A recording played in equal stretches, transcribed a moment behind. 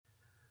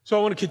So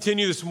I want to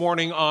continue this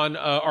morning on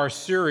our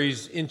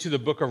series into the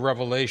book of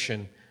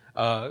Revelation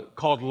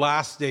called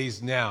Last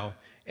Days Now,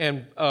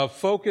 and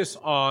focused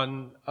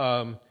on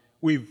the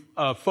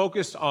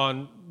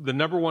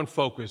number one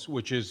focus,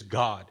 which is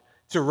God.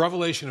 It's a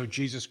revelation of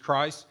Jesus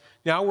Christ.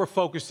 Now we're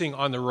focusing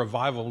on the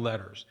revival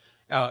letters.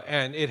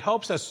 And it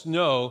helps us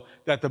know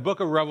that the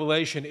book of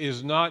Revelation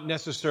is not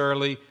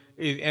necessarily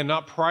and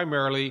not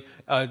primarily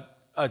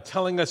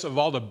telling us of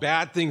all the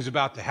bad things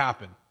about to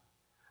happen.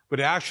 But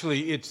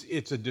actually,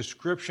 it's a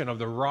description of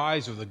the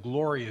rise of the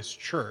glorious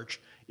church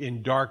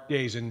in dark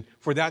days. And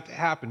for that to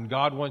happen,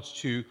 God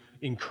wants to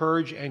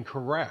encourage and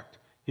correct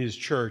his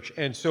church.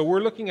 And so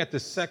we're looking at the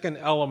second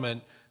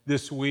element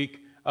this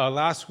week.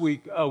 Last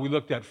week, we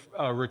looked at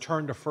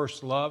return to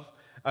first love.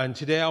 And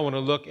today I want to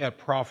look at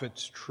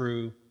prophets,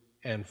 true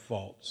and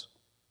false.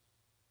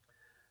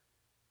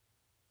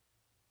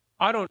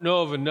 I don't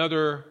know of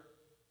another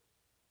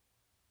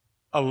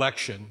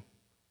election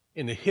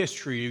in the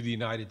history of the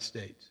United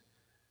States.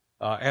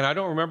 And I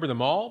don't remember them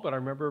all, but I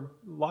remember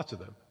lots of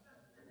them,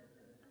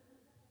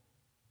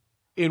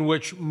 in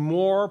which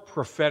more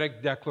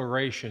prophetic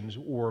declarations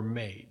were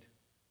made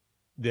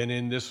than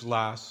in this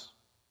last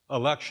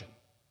election.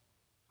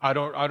 I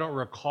don't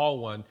recall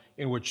one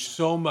in which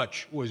so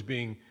much was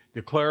being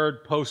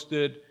declared,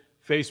 posted,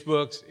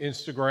 Facebook's,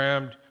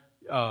 Instagrammed.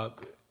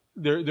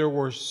 There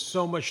were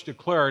so much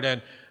declared,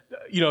 and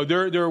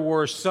there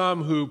were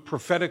some who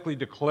prophetically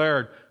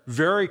declared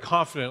very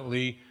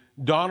confidently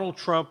Donald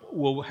Trump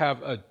will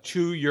have a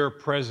 2-year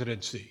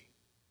presidency.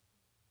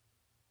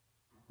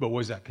 But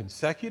was that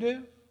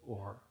consecutive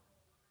or?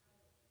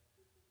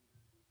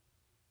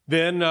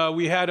 Then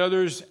we had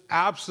others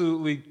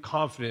absolutely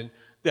confident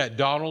that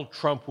Donald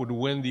Trump would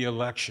win the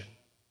election.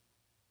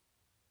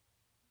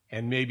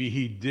 And maybe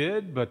he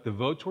did, but the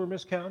votes were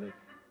miscounted.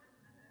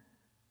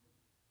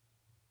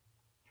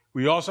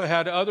 We also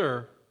had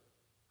other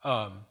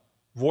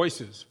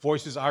voices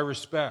I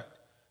respect,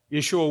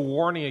 issue a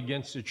warning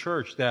against the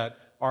church that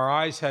our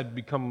eyes had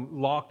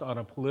become locked on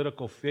a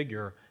political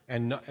figure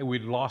and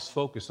we'd lost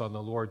focus on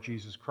the Lord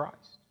Jesus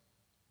Christ.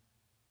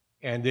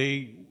 And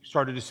they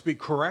started to speak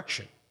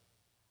correction.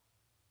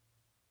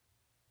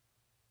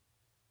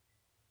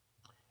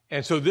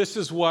 And so this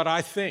is what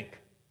I think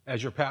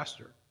as your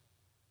pastor.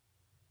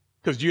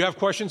 Because do you have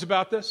questions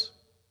about this?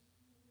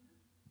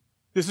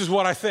 This is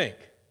what I think,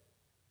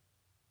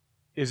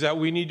 is that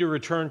we need to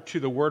return to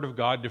the Word of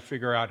God to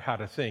figure out how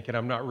to think. And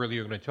I'm not really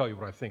going to tell you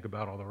what I think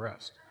about all the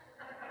rest.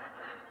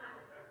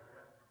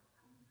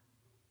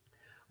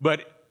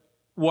 But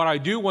what I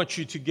do want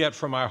you to get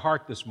from my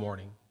heart this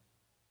morning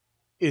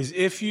is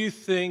if you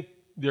think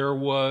there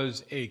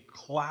was a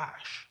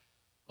clash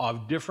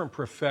of different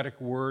prophetic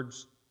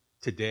words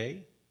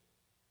today,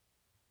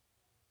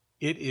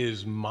 it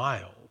is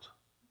mild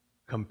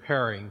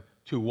comparing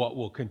to what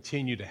will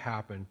continue to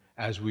happen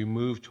as we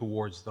move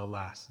towards the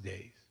last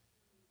days.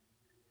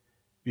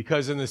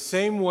 Because in the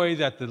same way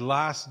that the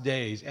last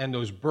days and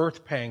those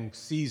birth pang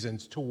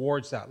seasons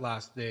towards that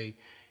last day,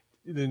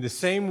 in the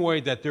same way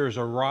that there is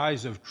a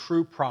rise of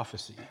true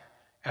prophecy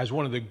as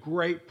one of the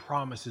great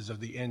promises of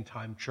the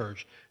end-time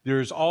church,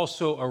 there is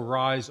also a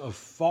rise of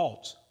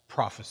false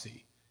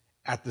prophecy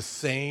at the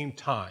same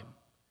time.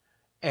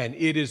 And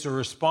it is a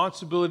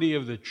responsibility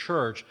of the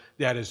church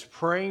that is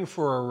praying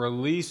for a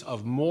release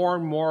of more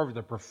and more of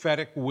the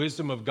prophetic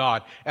wisdom of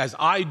God, as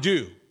I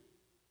do,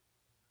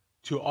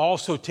 to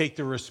also take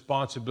the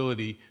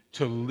responsibility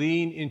to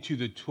lean into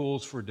the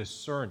tools for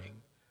discerning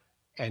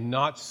and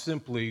not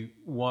simply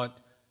want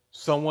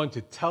someone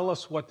to tell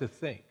us what to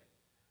think,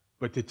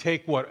 but to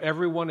take what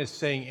everyone is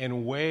saying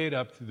and weigh it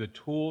up through the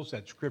tools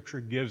that Scripture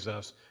gives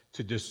us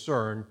to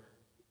discern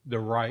the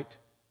right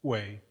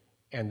way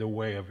and the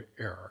way of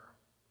error.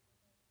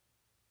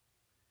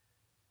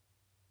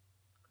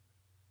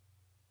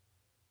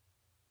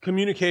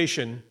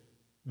 Communication,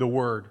 the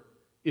word,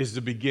 is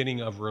the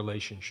beginning of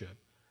relationship.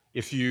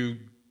 If you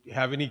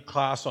have any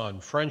class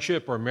on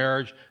friendship or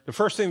marriage, the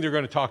first thing they're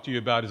going to talk to you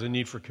about is the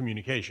need for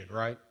communication,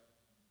 right?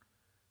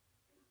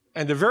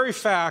 And the very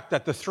fact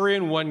that the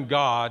three-in-one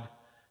God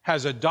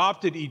has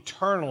adopted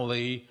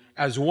eternally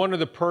as one of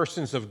the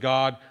persons of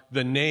God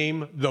the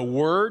name, the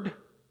Word,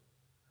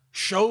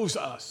 shows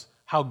us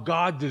how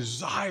God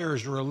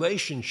desires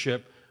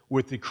relationship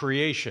with the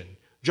creation.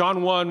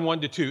 John 1,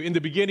 1-2, in the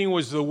beginning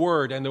was the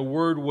Word, and the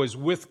Word was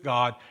with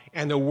God,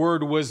 and the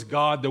Word was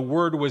God. The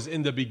Word was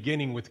in the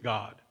beginning with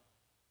God.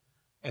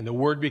 And the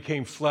Word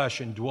became flesh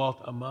and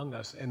dwelt among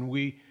us, and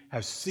we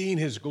have seen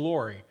His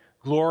glory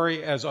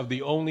as of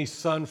the only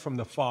Son from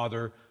the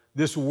Father.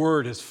 This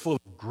Word is full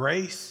of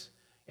grace,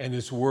 and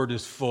this Word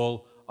is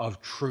full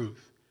of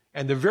truth.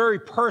 And the very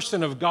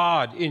person of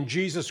God in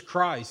Jesus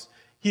Christ,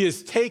 He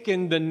has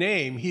taken the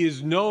name, He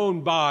is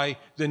known by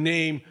the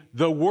name,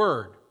 the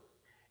Word.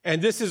 And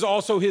this is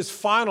also His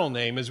final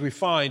name, as we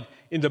find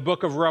in the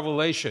book of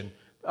Revelation.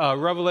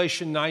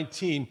 Revelation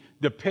 19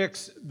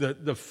 depicts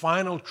the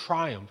final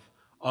triumph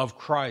of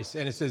Christ.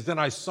 And it says, "Then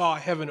I saw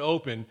heaven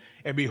open,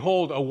 and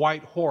behold, a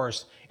white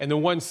horse, and the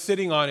one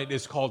sitting on it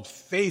is called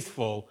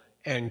Faithful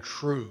and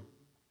true.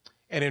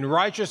 And in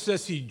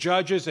righteousness he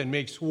judges and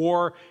makes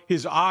war.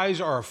 His eyes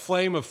are a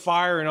flame of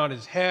fire, and on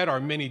his head are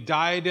many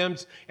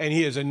diadems, and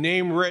he has a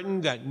name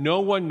written that no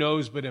one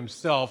knows but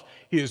himself.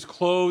 He is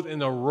clothed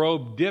in a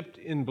robe dipped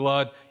in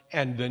blood,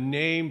 and the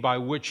name by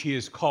which he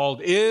is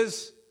called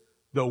is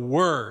the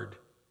Word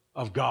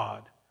of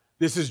God.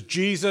 This is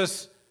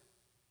Jesus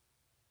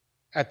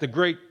at the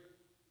great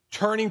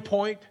turning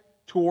point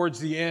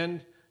towards the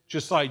end,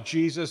 just like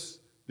Jesus,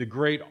 the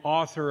great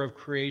author of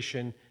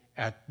creation,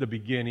 at the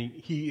beginning.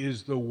 He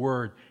is the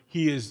Word.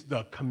 He is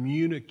the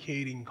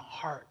communicating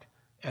heart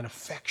and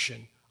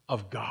affection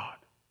of God.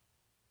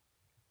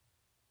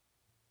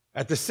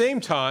 At the same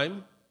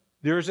time,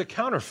 there is a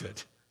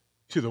counterfeit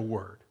to the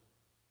Word.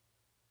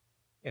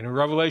 And in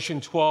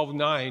Revelation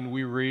 12:9,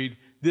 we read,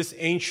 this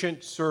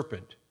ancient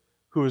serpent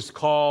who is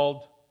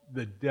called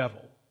the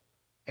devil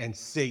and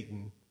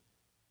Satan,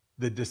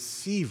 the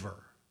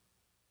deceiver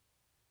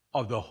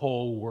of the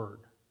whole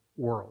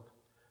world.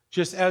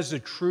 Just as the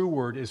true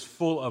word is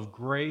full of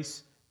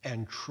grace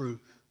and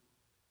truth,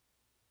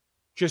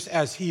 just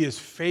as he is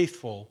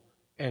faithful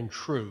and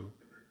true,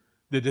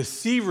 the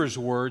deceiver's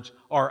words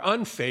are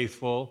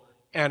unfaithful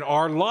and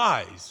are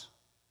lies,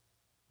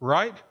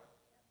 right?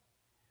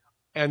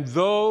 And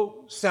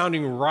though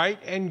sounding right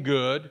and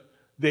good,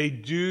 they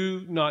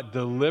do not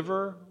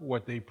deliver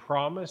what they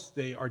promise.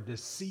 They are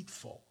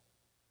deceitful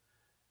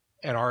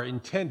and are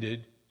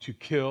intended to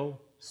kill,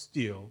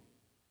 steal,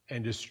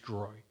 and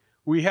destroy.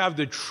 We have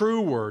the true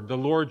word, the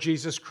Lord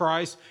Jesus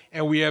Christ,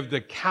 and we have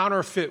the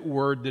counterfeit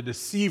word, the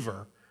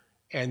deceiver.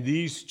 And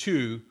these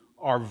two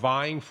are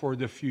vying for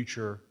the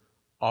future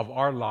of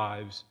our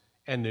lives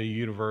and the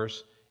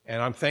universe.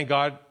 And I'm thank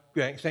God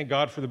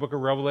for the book of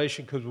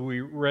Revelation, because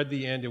we read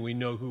the end and we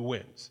know who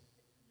wins.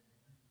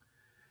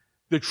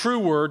 The true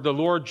word, the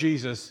Lord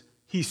Jesus,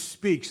 he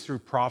speaks through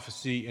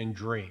prophecy and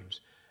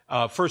dreams.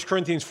 1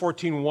 Corinthians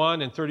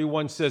 14:1 and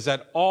 31 says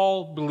that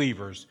all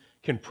believers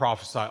can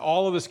prophesy.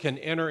 All of us can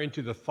enter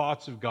into the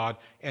thoughts of God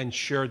and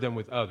share them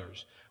with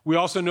others. We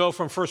also know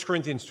from 1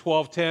 Corinthians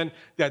 12:10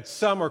 that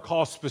some are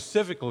called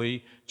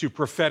specifically to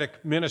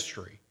prophetic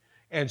ministry.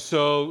 And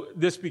so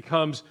this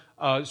becomes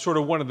sort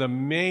of one of the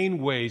main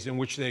ways in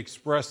which they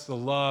express the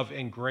love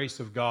and grace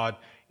of God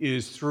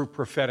is through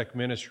prophetic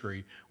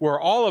ministry, where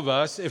all of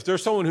us, if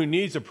there's someone who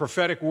needs a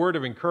prophetic word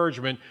of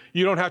encouragement,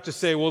 you don't have to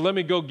say, well, let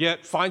me go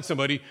find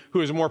somebody who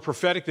is more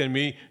prophetic than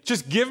me.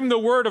 Just give them the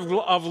word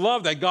of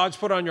love that God's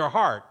put on your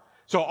heart.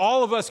 So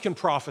all of us can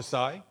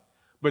prophesy,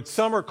 but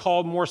some are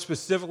called more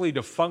specifically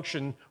to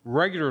function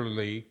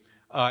regularly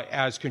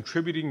as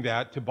contributing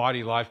that to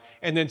body life.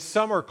 And then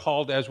some are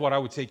called as what I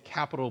would say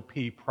capital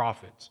P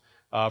prophets.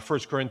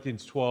 1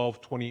 Corinthians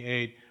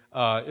 12:28,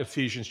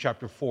 Ephesians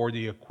chapter 4,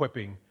 the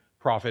equipping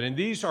prophet. And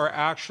these are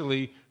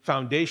actually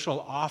foundational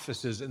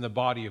offices in the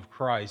body of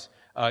Christ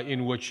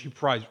in which he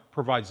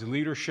provides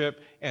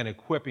leadership and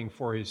equipping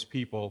for his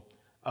people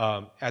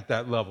at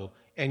that level.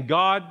 And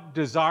God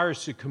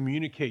desires to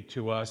communicate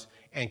to us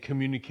and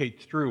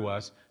communicate through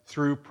us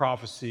through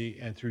prophecy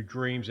and through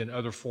dreams and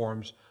other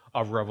forms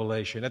of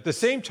revelation. At the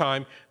same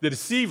time, the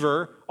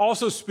deceiver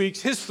also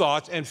speaks his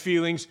thoughts and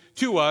feelings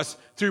to us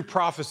through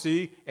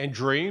prophecy and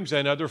dreams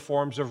and other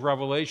forms of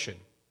revelation,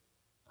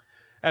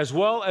 as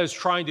well as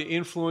trying to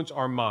influence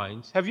our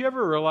minds. Have you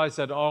ever realized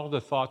that all the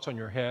thoughts in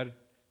your head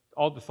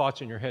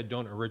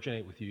don't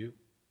originate with you?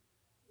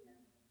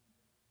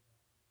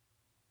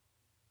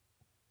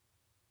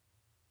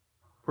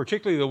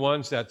 Particularly the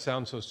ones that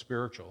sound so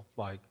spiritual,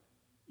 like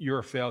you're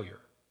a failure,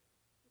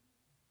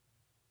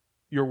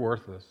 you're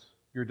worthless,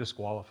 you're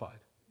disqualified.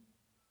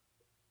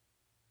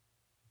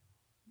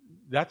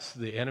 That's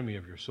the enemy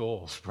of your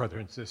souls, brother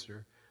and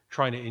sister,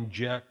 trying to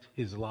inject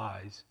his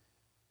lies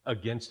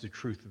against the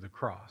truth of the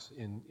cross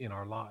in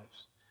our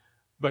lives.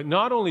 But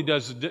not only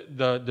does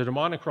the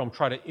demonic realm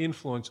try to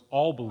influence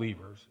all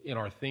believers in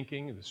our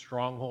thinking, the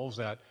strongholds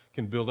that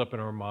can build up in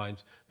our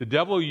minds, the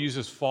devil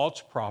uses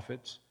false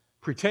prophets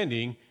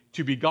pretending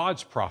to be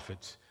God's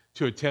prophets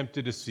to attempt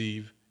to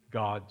deceive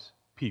God's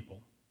people.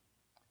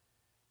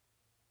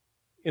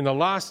 In the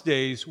last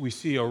days, we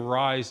see a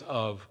rise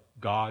of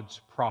God's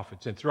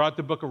prophets. And throughout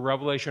the book of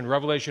Revelation,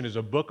 Revelation is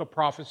a book of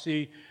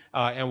prophecy,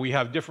 and we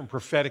have different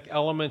prophetic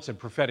elements and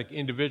prophetic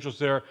individuals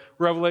there.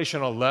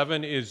 Revelation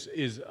 11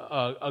 is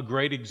a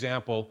great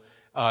example,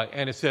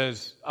 and it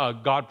says,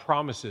 God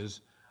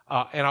promises,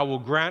 and I will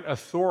grant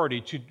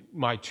authority to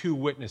my two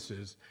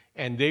witnesses,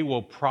 and they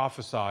will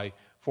prophesy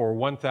for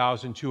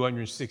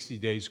 1,260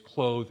 days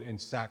clothed in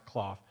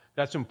sackcloth.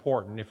 That's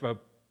important.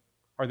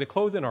 Are they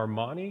clothed in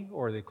Armani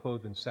or are they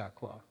clothed in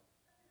sackcloth?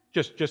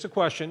 Just a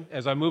question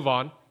as I move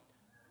on.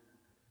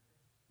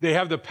 They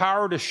have the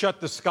power to shut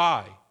the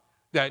sky,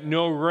 that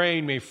no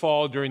rain may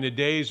fall during the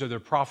days of their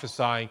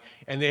prophesying,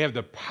 and they have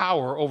the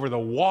power over the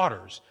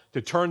waters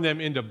to turn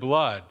them into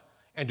blood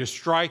and to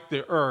strike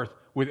the earth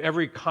with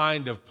every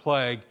kind of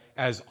plague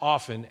as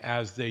often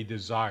as they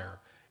desire.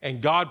 And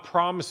God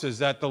promises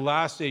that the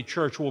last day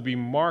church will be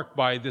marked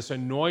by this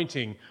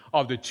anointing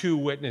of the two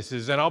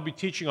witnesses. And I'll be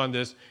teaching on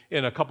this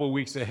in a couple of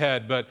weeks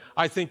ahead, but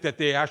I think that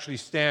they actually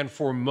stand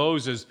for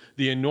Moses,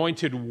 the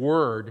anointed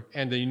word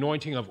and the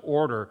anointing of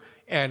order,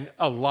 and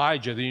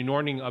Elijah, the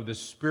anointing of the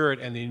Spirit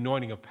and the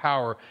anointing of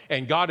power.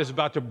 And God is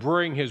about to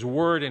bring his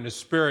word and his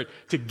Spirit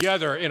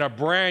together in a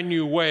brand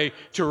new way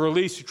to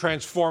release the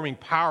transforming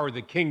power of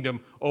the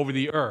kingdom over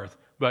the earth.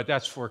 But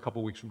that's for a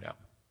couple of weeks from now.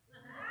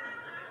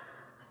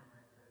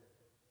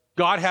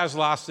 God has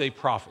last day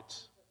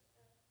prophets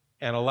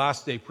and a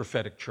last day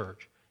prophetic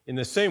church. In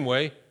the same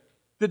way,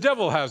 the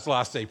devil has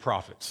last day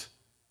prophets.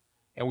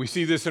 And we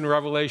see this in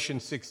Revelation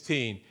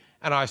 16.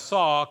 And I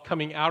saw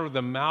coming out of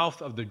the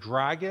mouth of the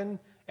dragon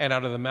and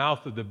out of the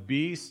mouth of the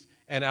beast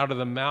and out of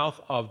the mouth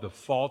of the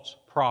false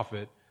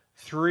prophet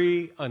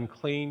 3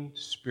 unclean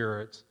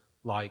spirits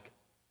like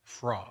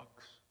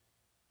frogs.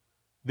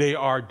 They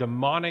are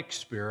demonic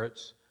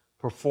spirits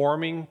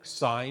performing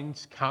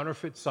signs,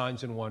 counterfeit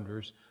signs and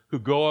wonders, who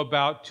go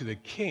about to the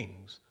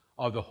kings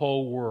of the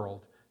whole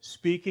world,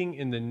 speaking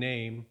in the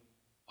name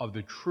of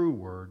the true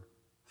word,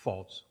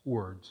 false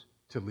words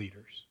to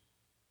leaders.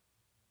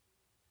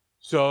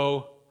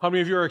 So, how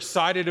many of you are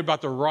excited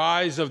about the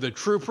rise of the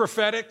true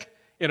prophetic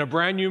in a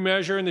brand new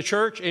measure in the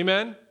church?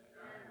 Amen?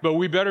 But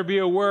we better be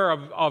aware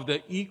of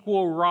the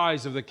equal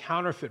rise of the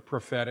counterfeit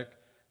prophetic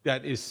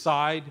that is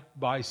side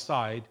by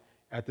side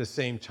at the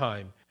same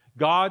time.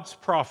 God's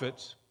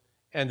prophets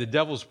and the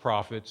devil's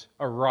prophets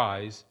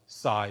arise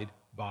side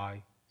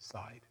by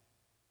side.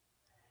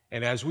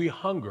 And as we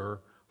hunger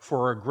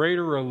for a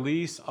greater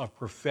release of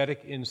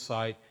prophetic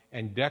insight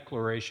and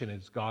declaration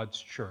as God's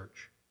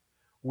church,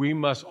 we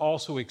must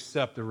also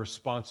accept the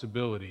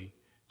responsibility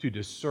to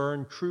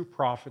discern true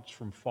prophets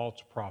from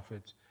false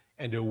prophets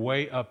and to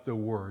weigh up the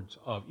words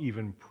of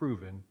even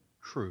proven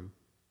true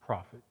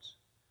prophets.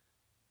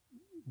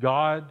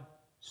 God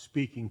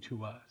speaking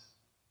to us.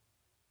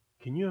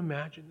 Can you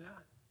imagine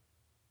that?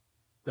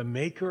 The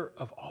maker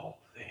of all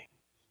things,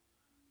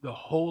 the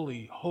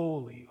holy,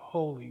 holy,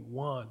 holy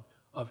one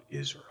of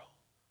Israel,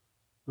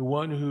 the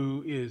one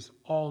who is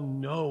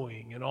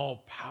all-knowing and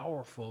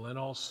all-powerful and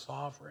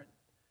all-sovereign.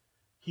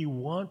 He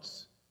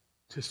wants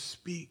to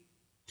speak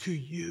to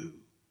you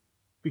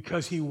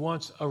because he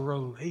wants a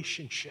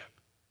relationship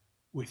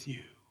with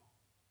you.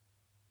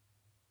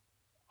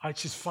 I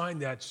just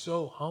find that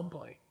so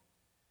humbling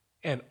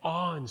and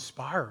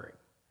awe-inspiring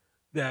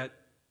that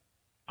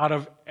out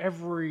of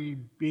every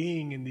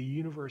being in the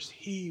universe,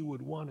 he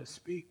would want to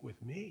speak with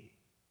me.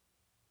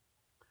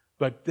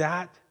 But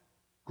that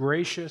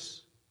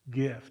gracious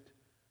gift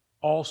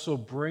also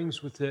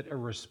brings with it a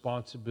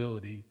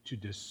responsibility to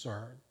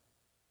discern,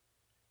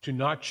 to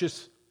not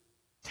just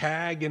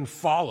tag and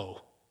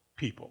follow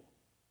people,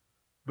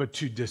 but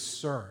to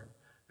discern.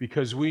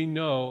 Because we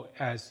know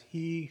as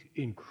he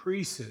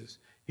increases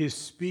his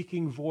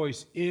speaking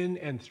voice in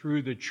and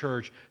through the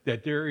church,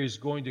 that there is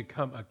going to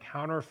come a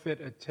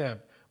counterfeit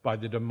attempt by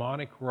the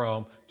demonic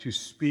realm to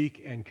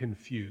speak and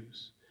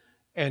confuse.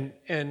 And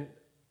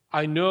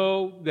I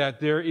know that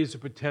there is a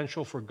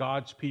potential for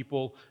God's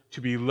people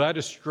to be led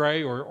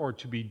astray or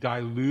to be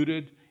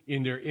diluted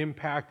in their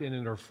impact and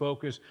in their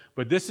focus.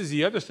 But this is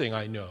the other thing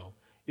I know,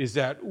 is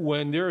that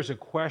when there is a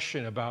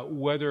question about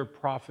whether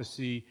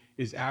prophecy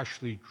is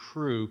actually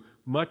true,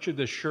 much of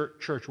the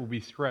church will be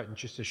threatened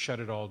just to shut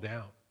it all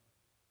down.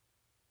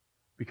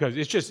 Because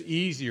it's just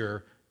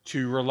easier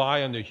to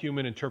rely on the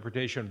human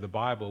interpretation of the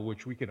Bible,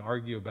 which we can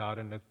argue about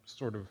in a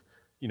sort of,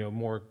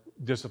 more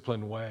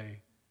disciplined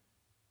way,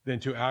 than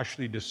to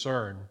actually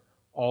discern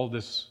all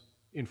this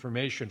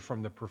information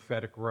from the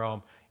prophetic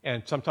realm.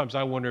 And sometimes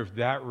I wonder if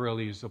that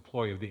really is the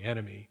ploy of the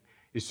enemy,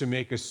 is to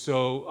make us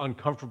so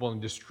uncomfortable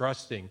and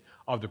distrusting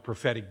of the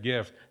prophetic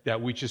gift that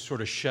we just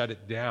sort of shut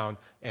it down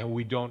and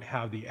we don't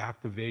have the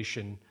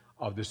activation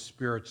of the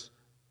Spirit's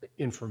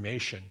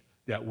information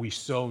that we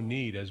so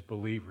need as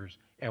believers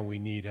and we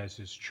need as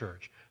his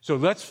church. So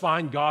let's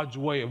find God's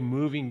way of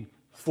moving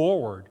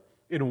forward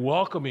in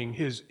welcoming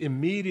his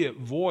immediate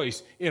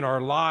voice in our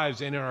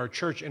lives and in our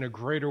church in a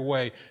greater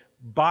way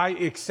by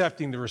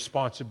accepting the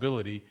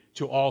responsibility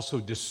to also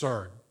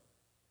discern,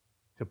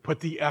 to put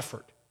the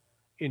effort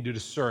into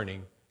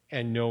discerning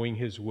and knowing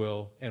his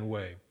will and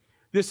way.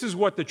 This is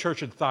what the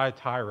church at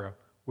Thyatira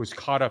was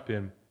caught up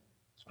in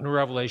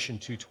Revelation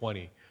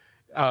 2:20.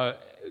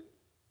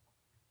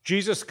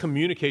 Jesus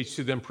communicates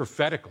to them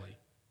prophetically.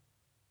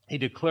 He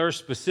declares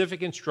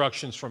specific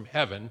instructions from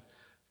heaven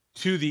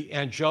to the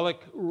angelic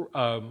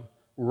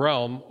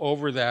realm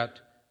over that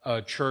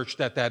church,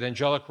 that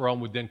angelic realm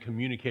would then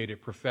communicate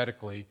it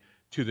prophetically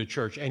to the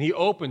church. And he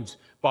opens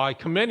by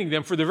commending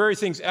them for the very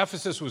things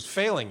Ephesus was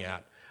failing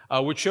at,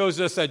 which shows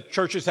us that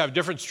churches have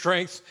different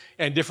strengths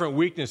and different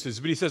weaknesses.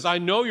 But he says, I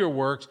know your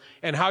works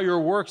and how your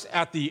works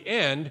at the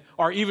end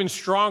are even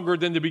stronger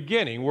than the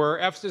beginning, where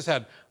Ephesus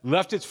had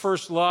left its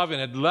first love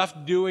and had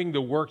left doing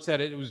the works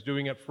that it was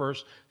doing at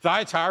first.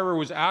 Thyatira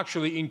was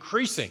actually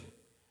increasing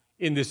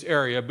in this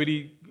area, but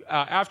he,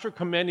 after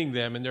commending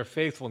them and their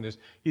faithfulness,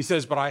 he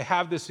says, but I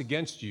have this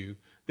against you,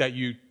 that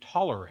you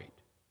tolerate,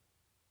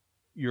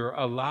 you're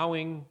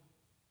allowing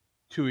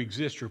to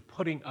exist, you're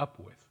putting up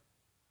with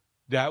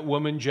that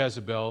woman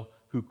Jezebel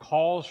who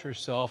calls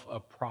herself a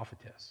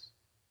prophetess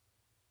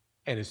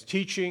and is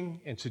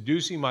teaching and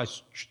seducing my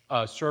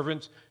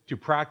servants to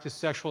practice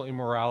sexual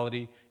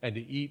immorality and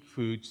to eat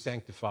food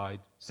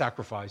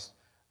sacrificed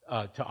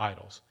to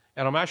idols.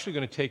 And I'm actually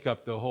going to take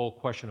up the whole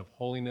question of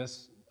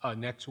holiness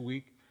next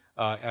week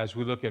as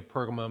we look at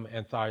Pergamum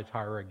and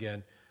Thyatira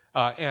again.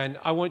 And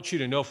I want you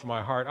to know from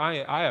my heart,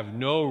 I have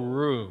no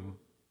room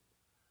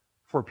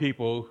for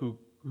people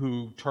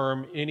who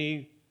term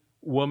any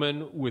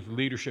woman with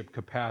leadership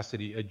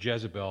capacity a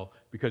Jezebel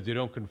because they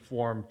don't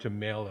conform to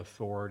male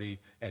authority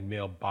and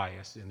male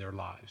bias in their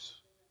lives.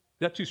 Is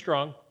that too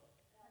strong?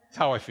 That's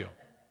how I feel.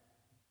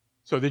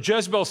 So the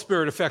Jezebel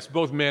spirit affects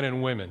both men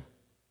and women,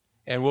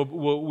 and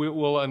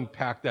we'll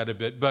unpack that a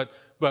bit. But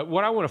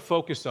what I want to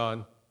focus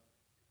on,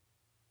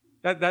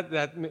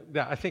 that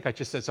I think I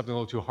just said something a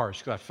little too harsh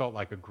because I felt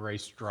like a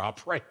grace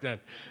drop right then.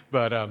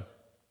 But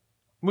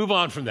move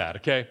on from that,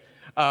 okay?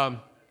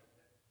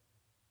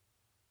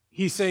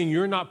 He's saying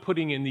you're not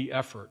putting in the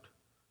effort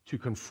to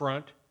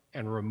confront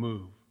and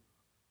remove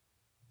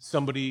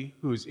somebody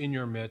who is in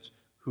your midst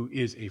who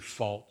is a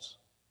false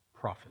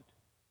prophet.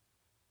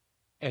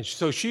 And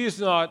so she is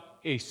not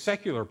a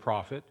secular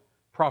prophet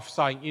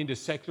prophesying into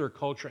secular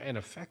culture and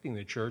affecting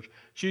the church.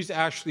 She's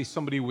actually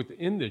somebody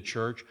within the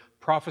church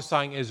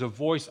prophesying as a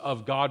voice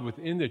of God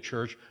within the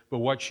church, but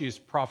what she is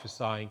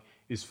prophesying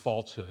is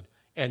falsehood.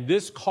 And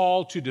this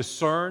call to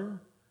discern,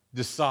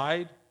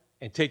 decide,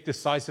 and take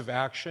decisive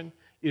action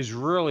is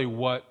really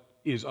what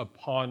is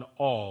upon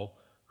all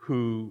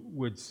who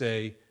would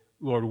say,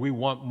 Lord, we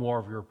want more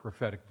of your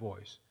prophetic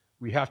voice.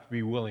 We have to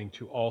be willing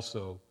to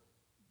also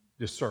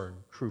discern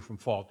true from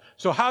false.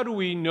 So how do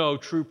we know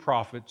true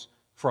prophets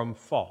from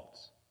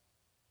false?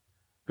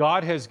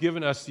 God has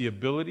given us the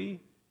ability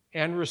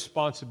and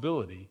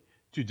responsibility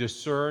to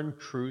discern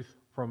truth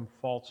from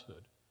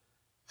falsehood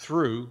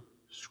through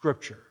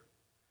Scripture.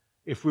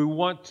 If we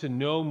want to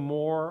know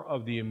more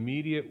of the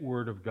immediate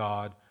Word of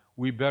God,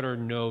 we better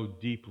know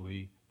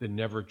deeply the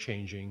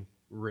never-changing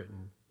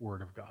written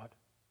Word of God.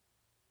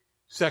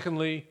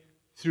 Secondly,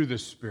 through the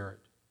Spirit,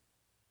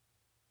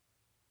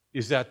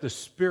 is that the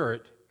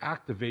Spirit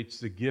activates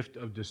the gift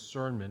of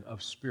discernment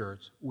of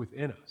spirits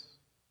within us.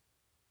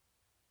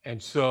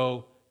 And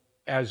so,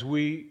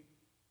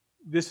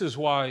 this is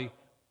why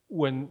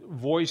when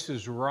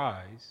voices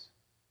rise,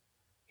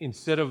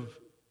 instead of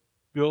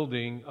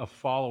building a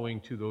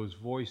following to those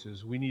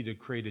voices, we need to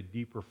create a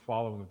deeper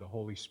following of the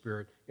Holy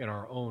Spirit in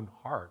our own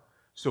heart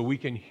so we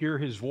can hear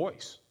His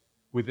voice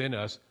within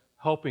us,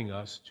 helping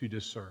us to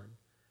discern.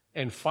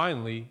 And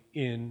finally,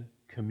 in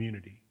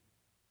community,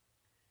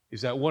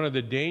 is that one of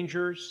the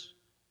dangers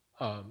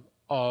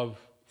of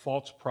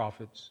false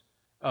prophets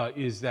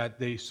is that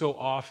they so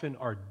often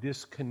are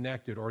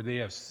disconnected or they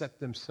have set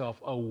themselves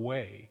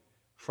away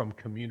from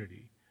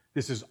community.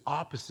 This is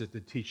opposite the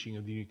teaching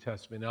of the New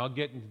Testament. And I'll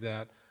get into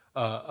that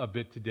a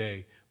bit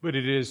today, but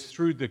it is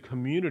through the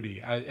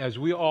community. As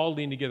we all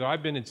lean together,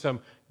 I've been in some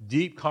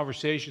deep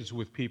conversations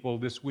with people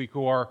this week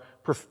who are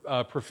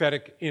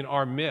prophetic in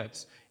our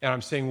midst, and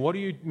I'm saying, what are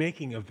you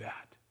making of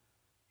that?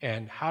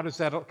 And how does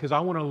that, because I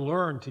want to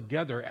learn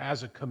together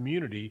as a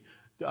community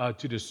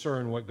to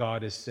discern what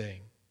God is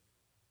saying.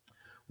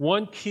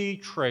 One key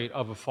trait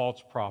of a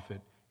false prophet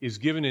is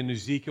given in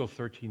Ezekiel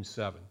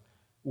 13:7,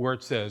 where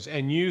it says,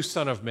 "And you,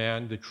 son of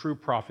man, the true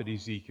prophet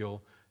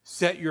Ezekiel,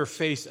 set your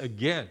face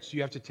against,"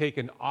 you have to take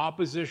an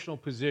oppositional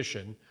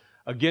position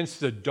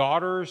against the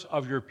daughters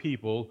of your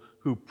people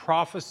who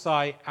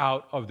prophesy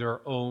out of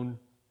their own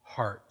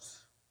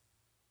hearts.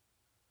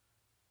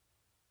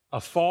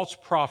 A false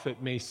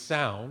prophet may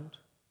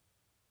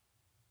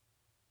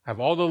have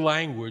all the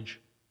language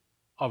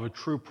of a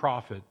true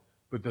prophet,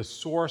 but the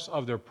source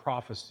of their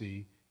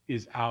prophecy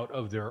is out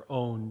of their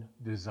own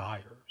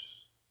desires.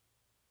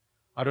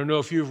 I don't know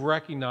if you've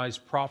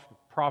recognized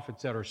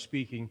prophets that are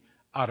speaking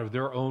out of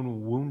their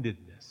own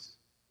woundedness.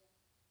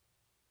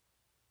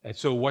 And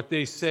so what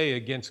they say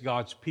against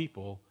God's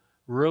people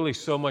really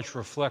so much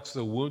reflects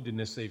the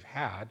woundedness they've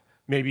had,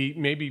 maybe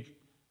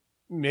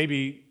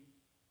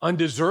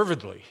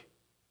undeservedly,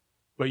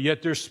 but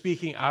yet they're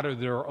speaking out of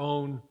their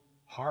own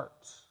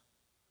hearts.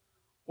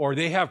 Or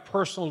they have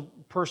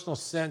personal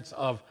sense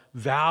of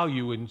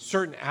value in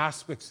certain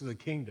aspects of the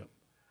kingdom,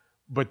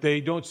 but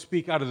they don't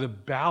speak out of the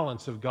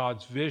balance of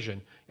God's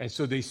vision, and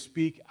so they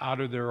speak out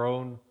of their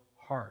own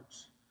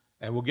hearts.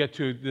 And we'll get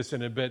to this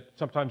in a bit.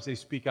 Sometimes they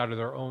speak out of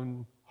their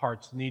own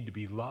hearts need to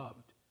be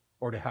loved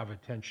or to have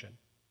attention.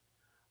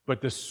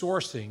 But the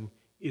sourcing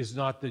is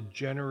not the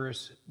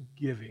generous,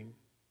 giving,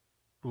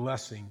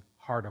 blessing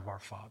heart of our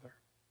Father.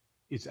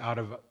 It's out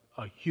of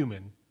a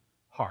human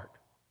heart.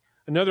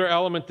 Another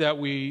element that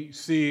we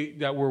see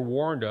that we're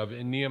warned of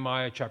in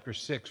Nehemiah chapter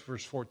 6,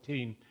 verse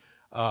 14,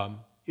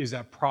 is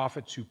that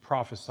prophets who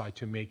prophesy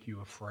to make you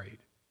afraid.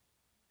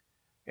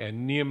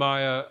 And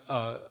Nehemiah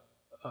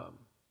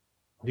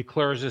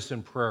declares this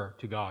in prayer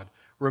to God.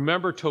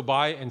 Remember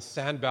Tobiah and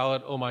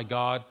Sanballat, O my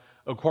God,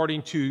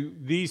 according to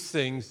these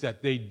things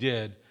that they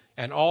did,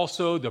 and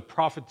also the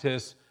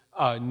prophetess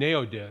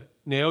Neodia,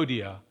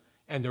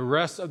 and the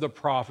rest of the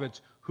prophets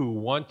who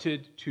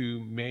wanted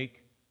to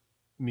make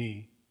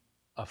me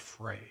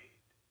afraid.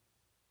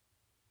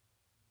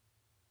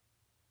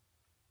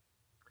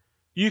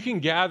 You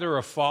can gather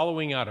a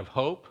following out of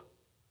hope,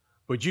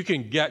 but you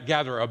can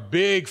gather a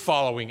big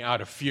following out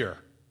of fear.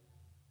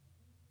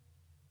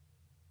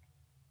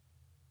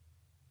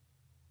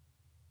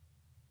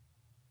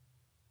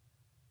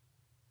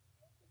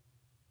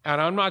 And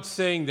I'm not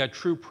saying that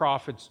true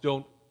prophets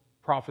don't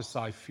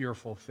prophesy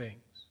fearful things.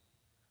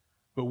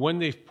 But when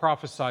they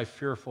prophesy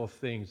fearful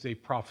things, they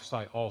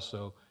prophesy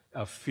also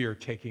of fear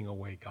taking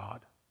away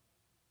God.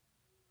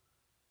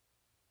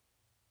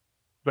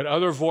 But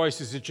other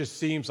voices, it just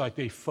seems like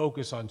they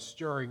focus on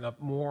stirring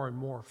up more and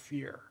more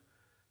fear.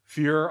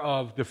 Fear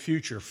of the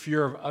future,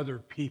 fear of other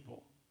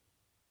people.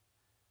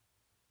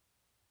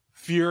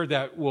 Fear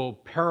that will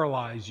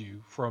paralyze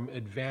you from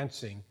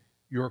advancing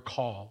your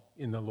call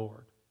in the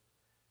Lord.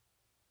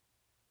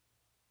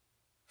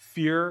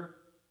 Fear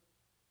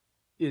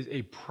is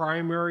a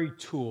primary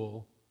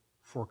tool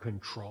for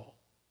control.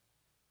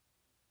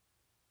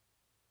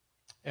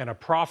 And a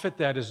prophet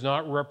that is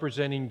not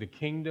representing the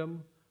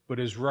kingdom, but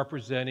is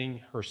representing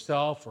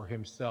herself or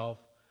himself,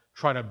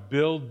 trying to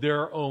build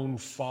their own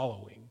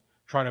following,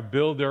 trying to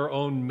build their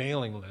own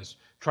mailing list,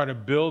 trying to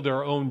build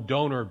their own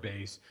donor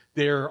base,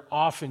 they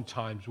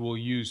oftentimes will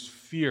use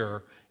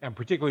fear, and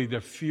particularly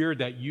the fear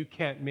that you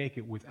can't make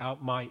it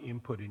without my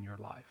input in your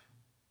life.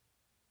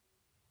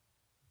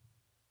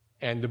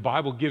 And the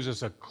Bible gives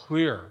us a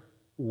clear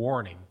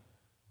warning.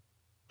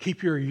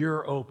 Keep your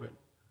ear open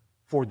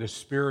for the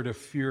spirit of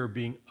fear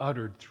being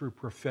uttered through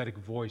prophetic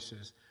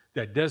voices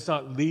that does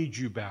not lead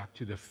you back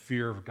to the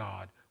fear of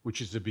God, which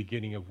is the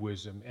beginning of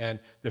wisdom. And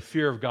the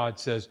fear of God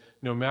says,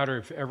 no matter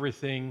if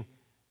everything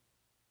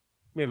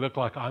may look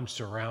like I'm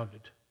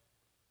surrounded,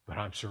 but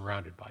I'm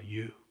surrounded by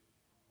you.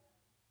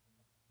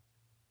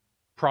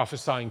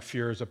 Prophesying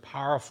fear is a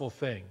powerful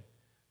thing,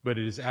 but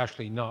it is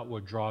actually not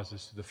what draws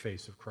us to the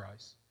face of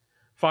Christ.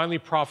 Finally,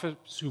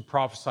 prophets who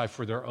prophesy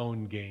for their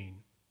own gain.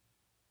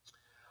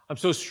 I'm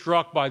so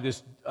struck by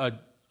this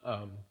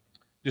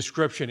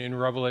description in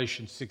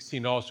Revelation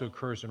 16, also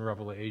occurs in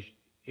Revelation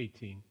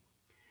 18.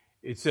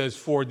 It says,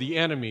 for the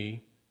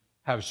enemy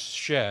have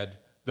shed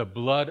the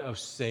blood of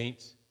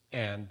saints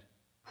and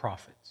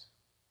prophets.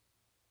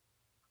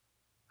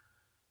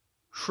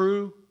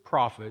 True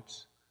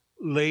prophets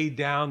lay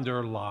down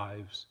their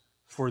lives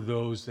for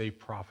those they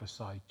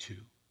prophesy to.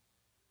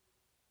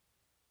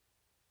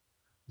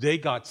 They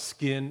got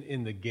skin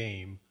in the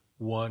game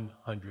 100%.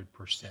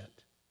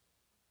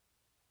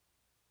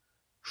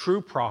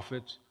 True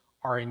prophets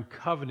are in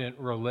covenant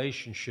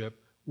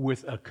relationship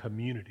with a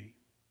community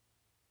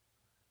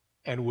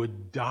and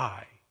would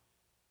die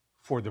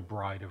for the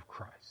bride of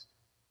Christ.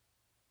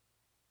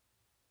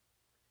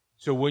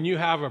 So when you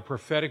have a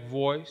prophetic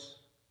voice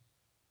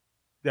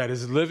that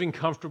is living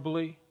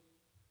comfortably,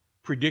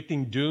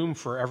 predicting doom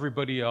for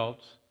everybody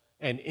else,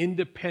 and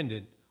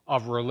independent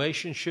of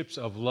relationships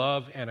of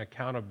love and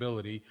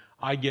accountability,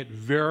 I get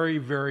very,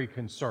 very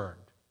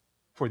concerned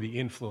for the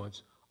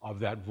influence of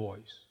that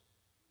voice.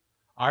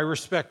 I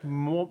respect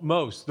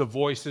most the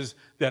voices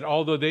that,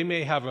 although they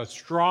may have a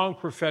strong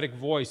prophetic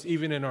voice,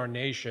 even in our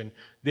nation,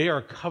 they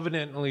are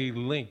covenantally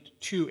linked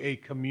to a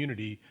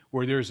community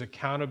where there's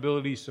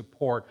accountability,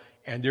 support,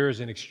 and there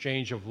is an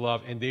exchange of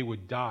love, and they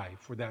would die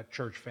for that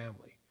church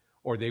family,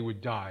 or they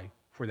would die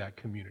for that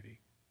community.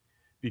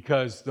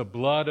 Because the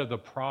blood of the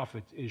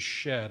prophets is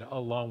shed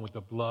along with the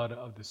blood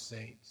of the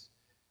saints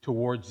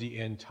towards the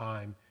end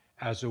time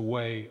as a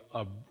way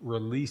of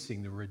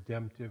releasing the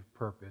redemptive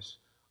purpose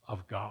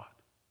of God.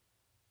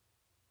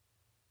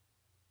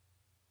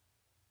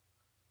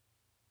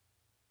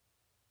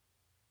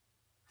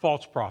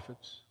 False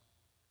prophets.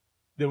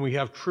 Then we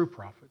have true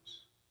prophets.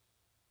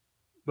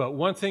 But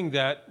one thing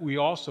that we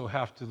also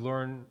have to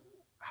learn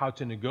how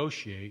to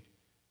negotiate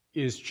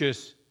is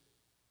just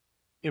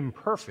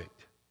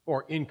imperfect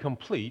or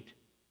incomplete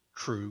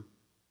true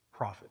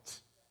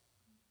prophets.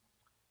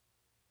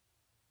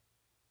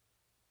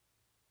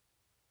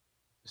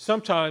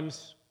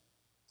 Sometimes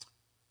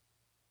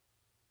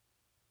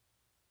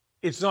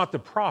it's not the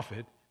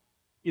prophet,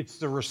 it's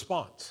the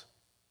response.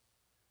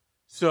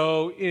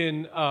 So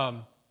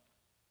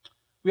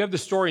we have the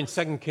story in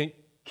 2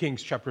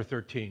 Kings chapter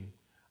 13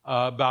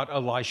 about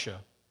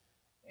Elisha.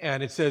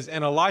 And it says,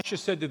 and Elisha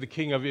said to the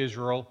king of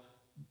Israel,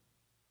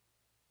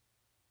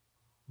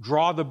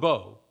 draw the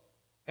bow.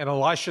 And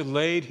Elisha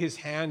laid his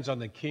hands on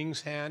the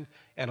king's hand,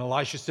 and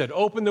Elisha said,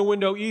 open the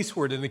window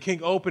eastward, and the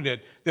king opened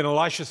it. Then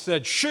Elisha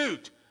said,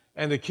 shoot,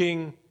 and the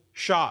king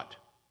shot.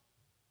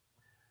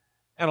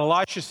 And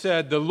Elisha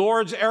said, the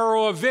Lord's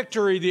arrow of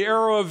victory, the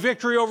arrow of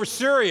victory over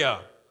Syria.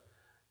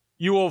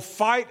 You will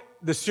fight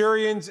the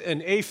Syrians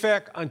in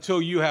Aphek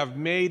until you have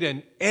made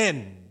an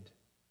end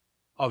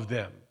of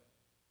them.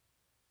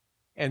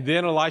 And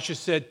then Elisha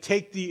said,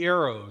 take the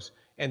arrows.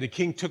 And the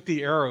king took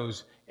the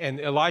arrows, and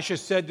Elisha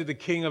said to the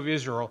king of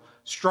Israel,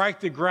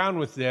 strike the ground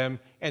with them.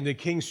 And the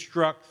king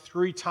struck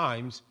 3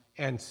 times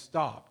and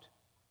stopped.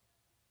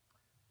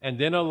 And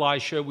then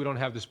Elisha, we don't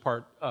have this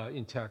part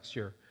in text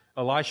here,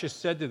 Elisha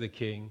said to the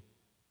king,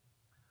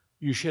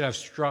 you should have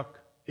struck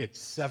it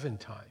 7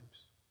 times.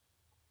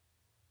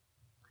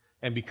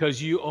 And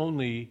because you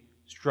only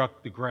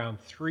struck the ground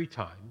 3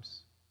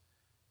 times,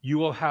 you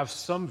will have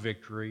some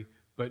victory,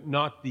 but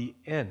not the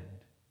end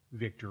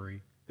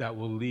victory that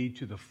will lead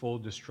to the full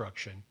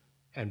destruction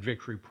and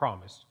victory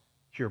promised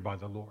here by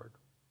the Lord.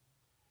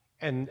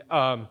 And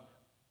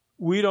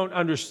we don't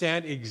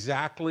understand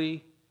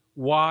exactly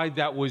why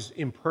that was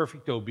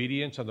imperfect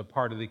obedience on the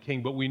part of the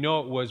king, but we know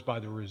it was by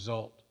the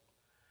result.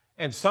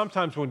 And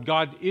sometimes when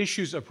God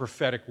issues a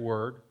prophetic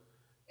word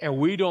and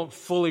we don't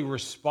fully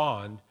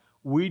respond,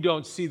 we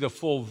don't see the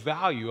full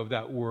value of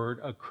that word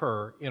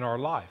occur in our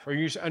life. Are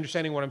you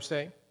understanding what I'm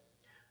saying?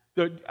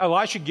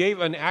 Elisha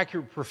gave an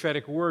accurate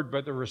prophetic word,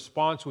 but the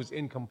response was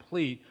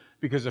incomplete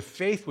because the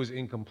faith was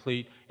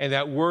incomplete, and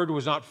that word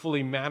was not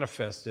fully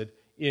manifested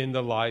in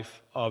the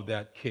life of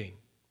that king.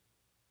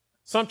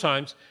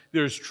 Sometimes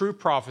there's true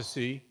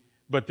prophecy,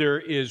 but there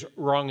is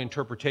wrong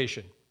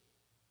interpretation.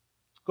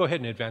 Go ahead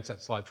and advance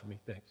that slide for me.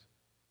 Thanks.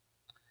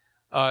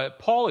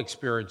 Paul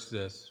experienced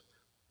this.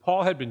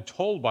 Paul had been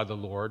told by the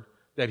Lord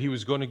that he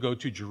was going to go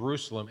to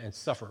Jerusalem and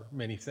suffer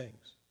many things.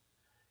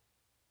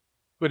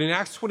 But in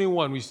Acts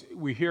 21,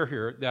 we hear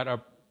here that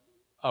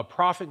a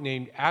prophet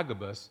named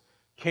Agabus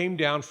came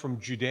down from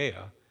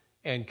Judea,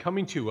 and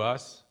coming to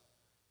us,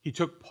 he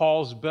took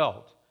Paul's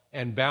belt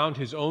and bound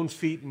his own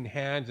feet and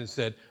hands and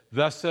said,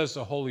 thus says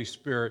the Holy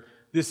Spirit,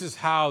 this is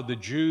how the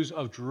Jews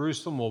of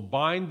Jerusalem will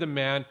bind the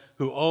man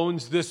who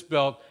owns this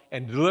belt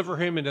and deliver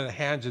him into the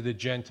hands of the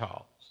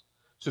Gentiles.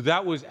 So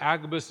that was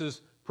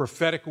Agabus's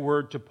prophetic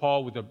word to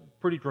Paul with a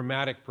pretty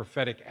dramatic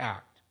prophetic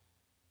act.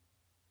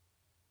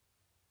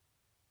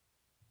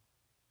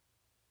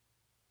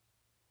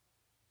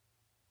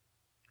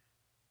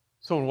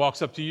 Someone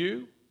walks up to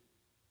you,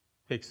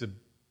 takes the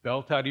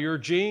belt out of your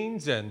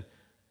jeans and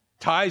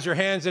ties your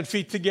hands and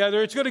feet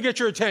together. It's going to get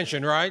your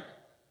attention, right?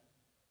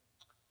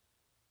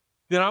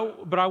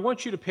 But I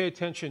want you to pay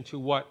attention to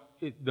what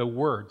the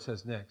word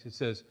says next. It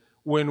says,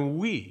 when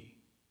we,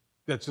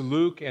 that's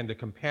Luke and the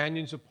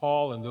companions of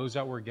Paul and those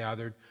that were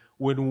gathered,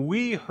 when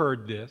we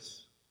heard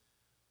this,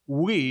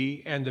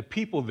 we and the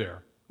people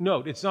there,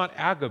 note, it's not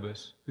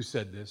Agabus who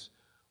said this,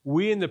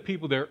 we and the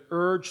people there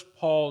urged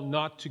Paul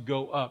not to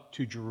go up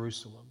to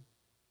Jerusalem.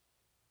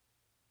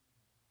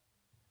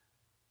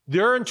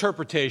 Their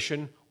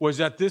interpretation was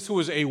that this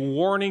was a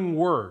warning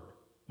word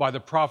by the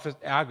prophet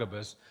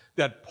Agabus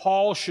that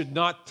Paul should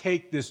not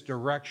take this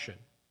direction.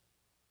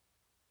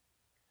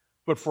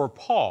 But for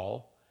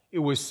Paul, it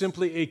was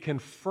simply a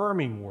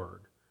confirming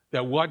word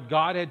that what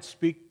God had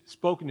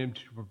spoken to him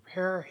to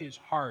prepare his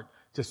heart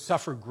to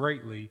suffer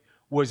greatly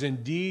was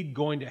indeed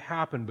going to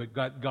happen,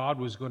 but God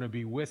was going to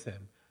be with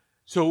him.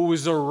 So it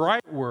was the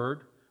right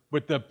word,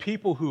 but the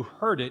people who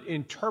heard it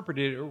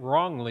interpreted it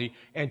wrongly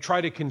and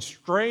tried to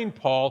constrain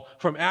Paul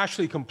from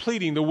actually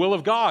completing the will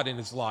of God in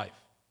his life.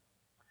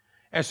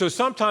 And so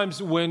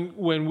sometimes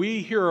when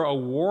we hear a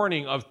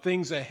warning of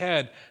things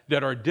ahead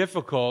that are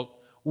difficult,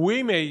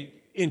 we may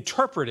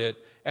interpret it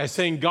as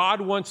saying God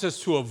wants us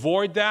to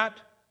avoid that,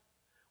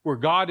 where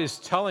God is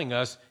telling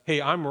us,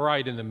 hey, I'm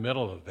right in the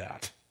middle of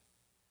that.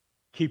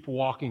 Keep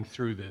walking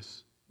through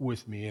this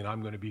with me, and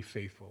I'm going to be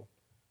faithful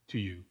to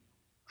you.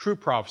 True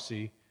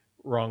prophecy,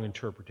 wrong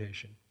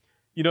interpretation.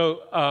 You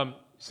know,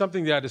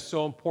 something that is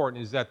so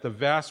important is that the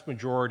vast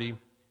majority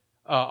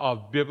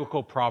of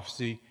biblical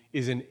prophecy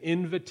is an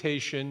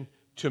invitation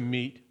to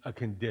meet a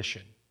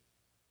condition.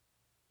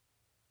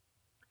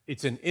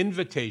 It's an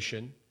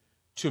invitation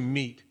to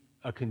meet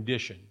a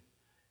condition.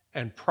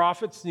 And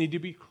prophets need to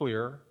be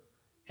clear,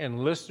 and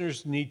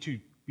listeners need to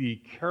be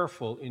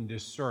careful in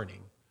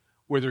discerning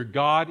whether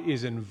God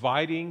is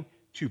inviting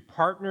to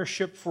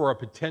partnership for a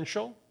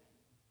potential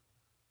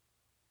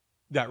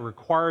that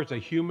requires a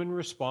human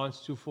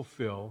response to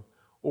fulfill,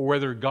 or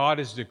whether God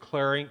is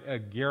declaring a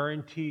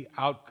guaranteed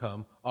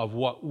outcome of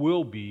what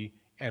will be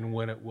and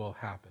when it will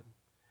happen.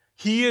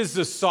 He is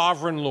the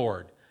sovereign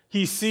Lord.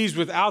 He sees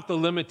without the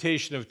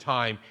limitation of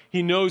time.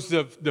 He knows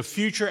the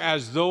future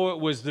as though it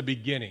was the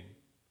beginning.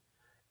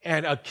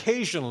 And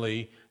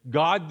occasionally,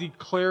 God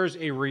declares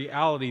a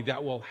reality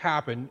that will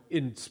happen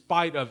in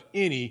spite of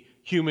any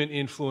human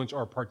influence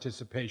or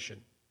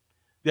participation.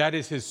 That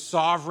is his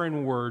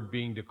sovereign word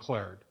being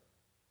declared.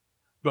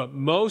 But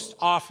most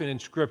often in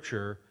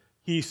Scripture,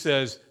 he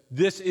says,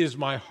 this is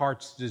my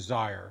heart's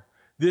desire.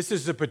 This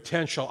is the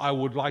potential I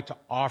would like to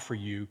offer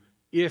you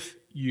if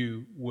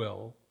you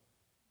will.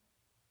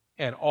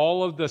 And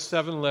all of the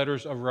 7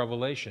 letters of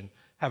Revelation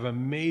have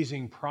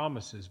amazing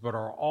promises, but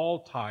are all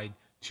tied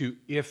to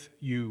if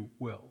you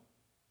will.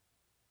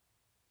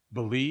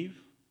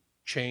 Believe,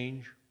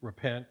 change,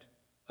 repent,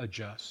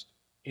 adjust,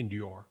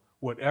 endure,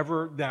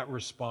 whatever that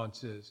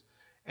response is.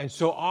 And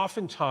so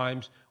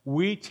oftentimes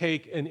we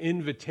take an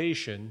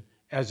invitation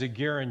as a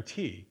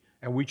guarantee.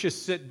 and we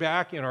just sit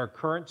back in our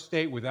current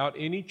state without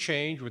any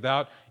change,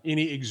 without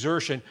any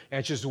exertion,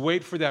 and just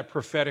wait for that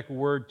prophetic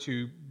word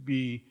to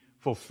be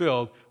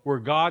fulfilled, where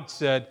God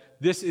said,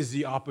 this is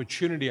the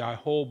opportunity I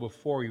hold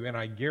before you, and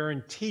I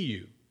guarantee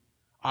you,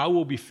 I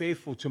will be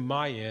faithful to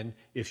my end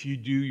if you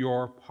do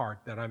your part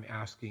that I'm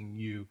asking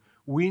you.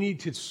 We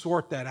need to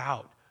sort that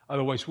out.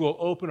 Otherwise, we'll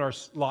open our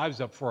lives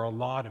up for a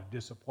lot of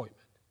disappointment.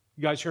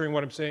 You guys hearing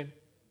what I'm saying?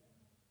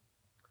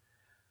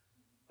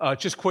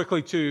 Just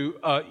quickly, too,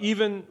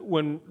 even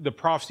when the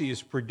prophecy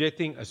is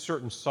predicting a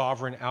certain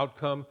sovereign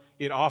outcome,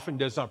 it often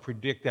does not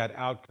predict that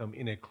outcome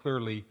in a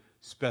clearly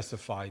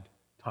specified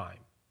time.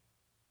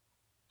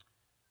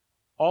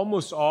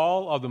 Almost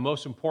all of the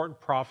most important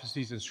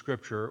prophecies in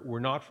Scripture were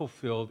not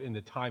fulfilled in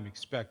the time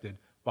expected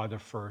by the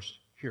first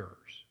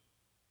hearers.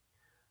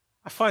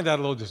 I find that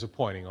a little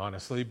disappointing,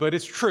 honestly, but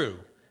it's true.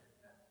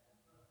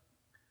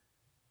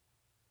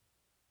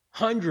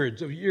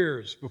 Hundreds of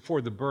years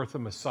before the birth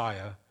of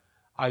Messiah,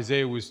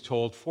 Isaiah was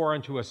told, "For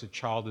unto us a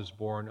child is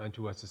born,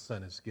 unto us a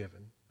son is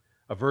given.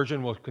 A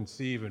virgin will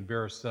conceive and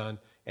bear a son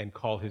and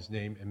call his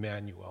name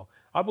Emmanuel."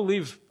 I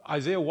believe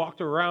Isaiah walked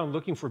around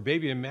looking for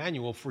baby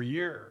Emmanuel for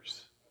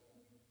years.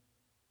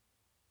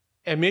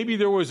 And maybe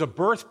there was a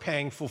birth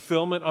pang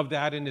fulfillment of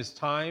that in his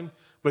time,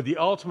 but the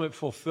ultimate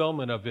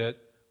fulfillment of it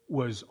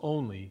was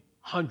only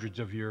hundreds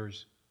of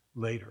years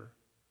later.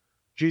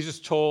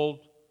 Jesus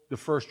told the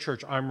first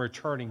church, "I'm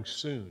returning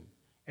soon."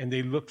 And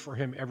they looked for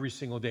him every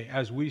single day,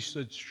 as we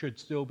should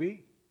still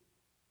be.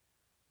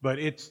 But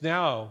it's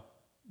now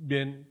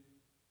been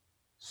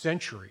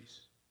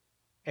centuries,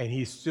 and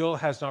he still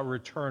has not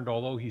returned,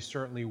 although he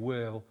certainly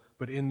will.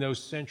 But in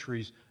those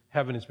centuries,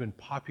 heaven has been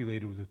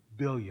populated with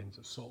billions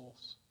of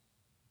souls.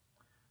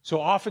 So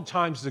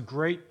oftentimes, the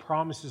great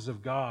promises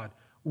of God,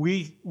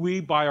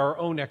 we by our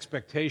own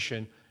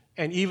expectation,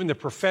 and even the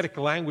prophetic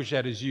language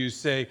that is used,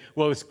 say,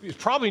 well, it's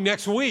probably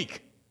next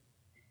week.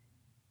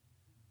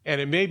 And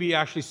it may be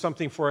actually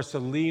something for us to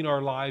lean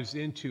our lives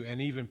into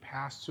and even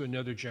pass to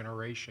another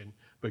generation.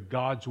 But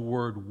God's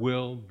word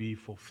will be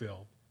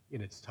fulfilled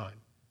in its time.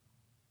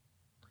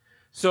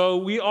 So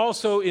we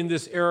also, in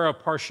this era of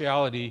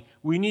partiality,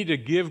 we need to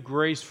give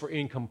grace for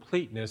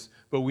incompleteness,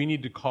 but we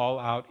need to call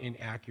out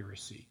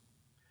inaccuracy.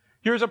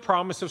 Here's a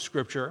promise of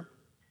Scripture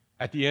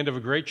at the end of a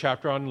great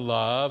chapter on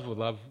love.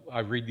 I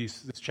read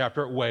this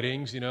chapter at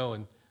weddings,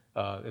 and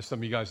as some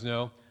of you guys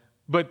know.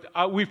 But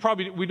we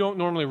don't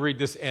normally read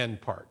this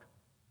end part.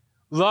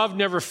 Love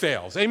never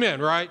fails. Amen,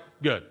 right?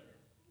 Good.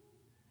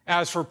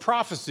 As for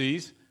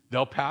prophecies,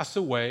 they'll pass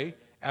away.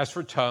 As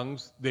for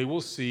tongues, they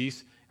will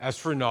cease. As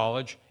for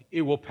knowledge,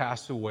 it will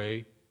pass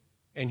away.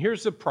 And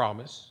here's the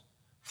promise: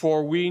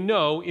 for we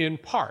know in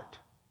part,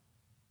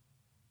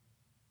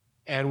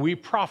 and we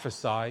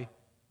prophesy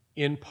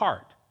in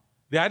part.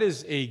 That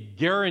is a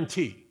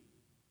guarantee.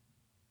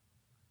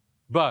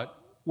 But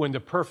when the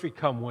perfect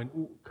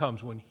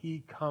comes, when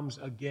he comes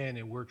again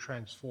and we're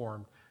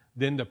transformed,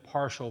 then the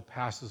partial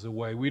passes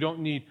away. We don't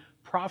need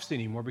prophecy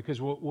anymore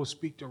because we'll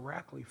speak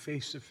directly,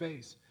 face to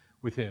face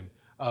with him.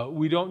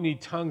 We don't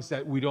need tongues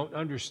that we don't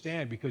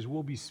understand because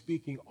we'll be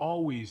speaking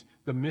always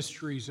the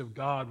mysteries of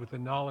God with the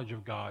knowledge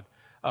of God.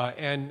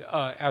 And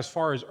as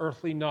far as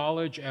earthly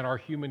knowledge and our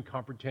human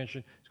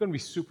comprehension, it's going to be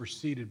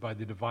superseded by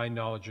the divine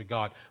knowledge of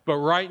God. But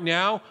right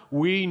now,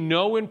 we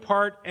know in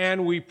part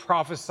and we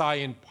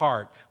prophesy in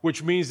part,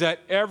 which means that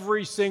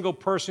every single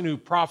person who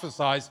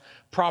prophesies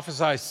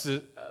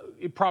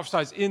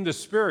in the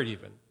Spirit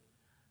even.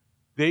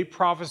 They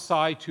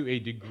prophesy to a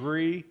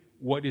degree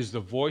what is the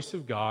voice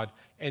of God,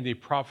 and they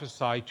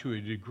prophesy to a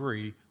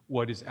degree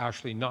what is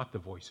actually not the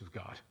voice of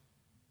God.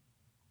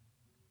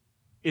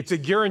 It's a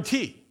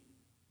guarantee.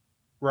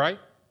 Right?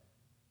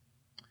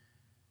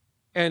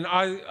 And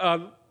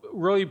I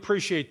really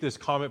appreciate this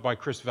comment by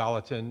Chris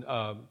Valentin,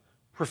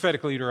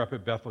 prophetic leader up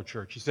at Bethel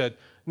Church. He said,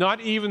 "Not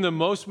even the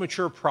most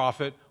mature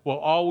prophet will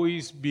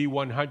always be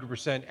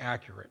 100%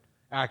 accurate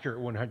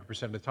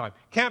 100% of the time.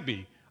 Can't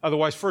be.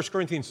 Otherwise, 1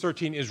 Corinthians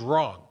 13 is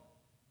wrong.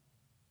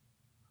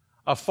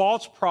 A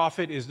false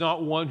prophet is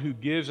not one who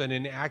gives an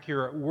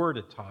inaccurate word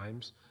at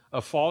times.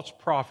 A false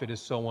prophet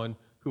is someone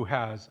who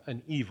has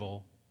an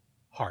evil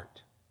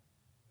heart.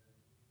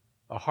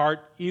 A heart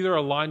either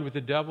aligned with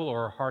the devil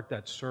or a heart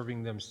that's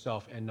serving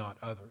themselves and not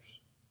others."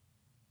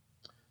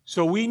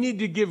 So we need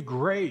to give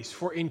grace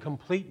for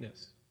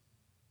incompleteness.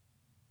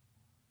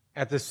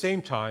 At the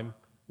same time,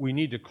 we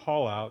need to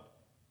call out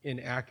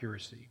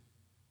inaccuracy.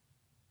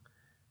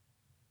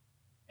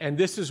 And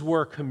this is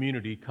where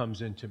community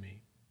comes into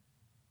me.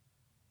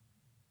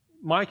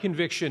 My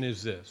conviction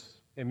is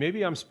this, and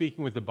maybe I'm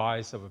speaking with the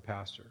bias of a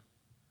pastor,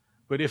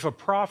 but if a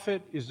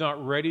prophet is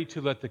not ready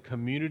to let the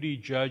community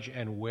judge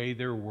and weigh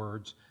their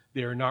words,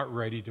 they are not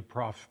ready to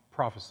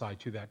prophesy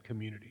to that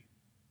community.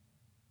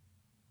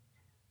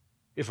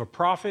 If a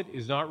prophet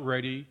is not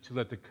ready to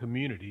let the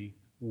community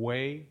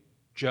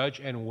judge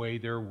and weigh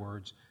their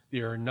words, they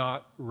are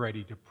not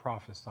ready to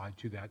prophesy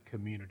to that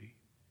community.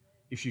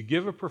 If you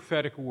give a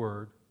prophetic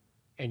word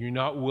and you're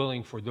not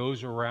willing for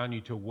those around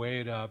you to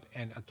weigh it up,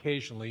 and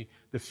occasionally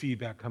the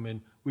feedback come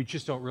in, we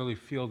just don't really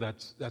feel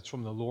that's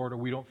from the Lord, or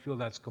we don't feel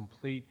that's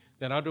complete,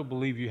 then I don't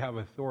believe you have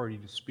authority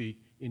to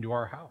speak into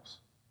our house.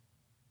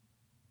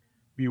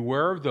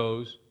 Beware of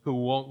those who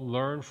won't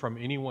learn from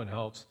anyone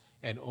else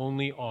and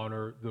only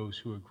honor those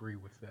who agree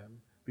with them.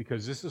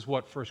 Because this is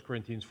what 1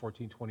 Corinthians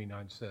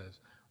 14:29 says.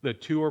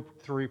 Let 2 or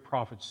 3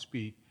 prophets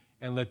speak,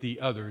 and let the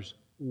others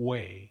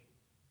weigh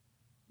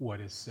what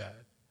is said.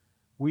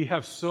 We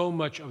have so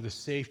much of the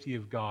safety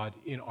of God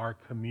in our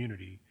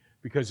community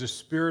because the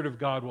Spirit of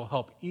God will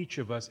help each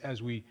of us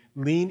as we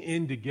lean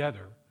in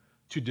together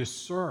to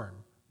discern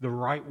the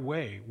right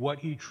way, what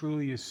he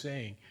truly is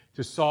saying,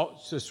 to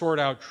sort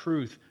out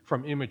truth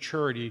from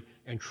immaturity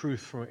and truth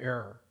from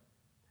error.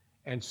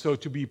 And so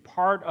to be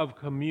part of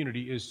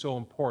community is so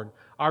important.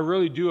 I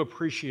really do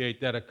appreciate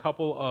that a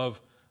couple of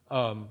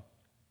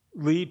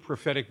lead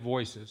prophetic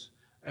voices,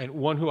 and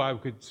one who I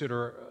would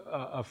consider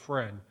a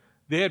friend,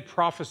 they had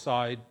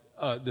prophesied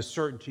the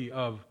certainty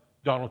of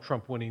Donald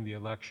Trump winning the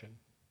election.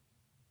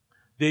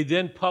 They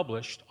then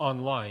published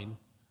online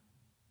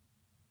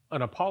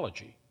an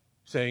apology,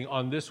 saying,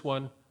 on this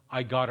one,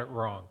 I got it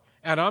wrong.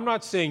 And I'm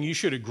not saying you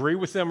should agree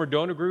with them or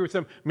don't agree with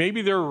them.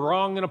 Maybe they're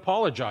wrong in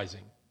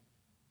apologizing.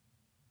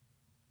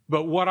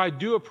 But what I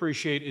do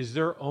appreciate is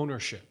their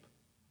ownership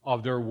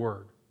of their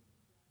word.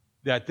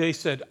 That they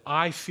said,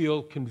 I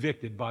feel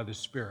convicted by the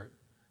Spirit,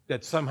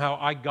 that somehow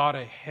I got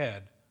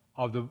ahead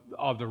of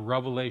the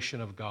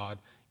revelation of God,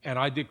 and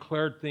I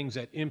declared things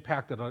that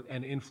impacted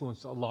and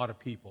influenced a lot of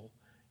people.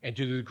 And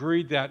to the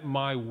degree that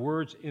my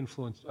words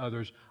influenced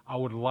others, I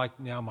would like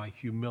now my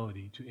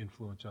humility to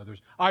influence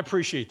others. I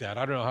appreciate that.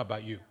 I don't know how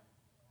about you.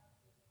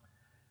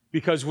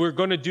 Because we're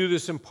going to do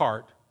this in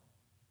part,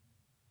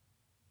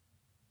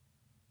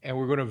 and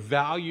we're going to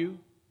value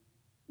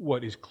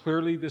what is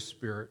clearly the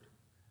Spirit,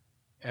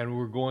 and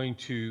we're going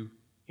to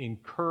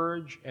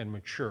encourage and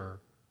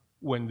mature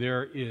when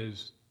there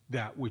is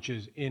that which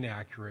is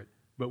inaccurate,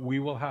 but we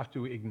will have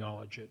to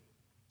acknowledge it.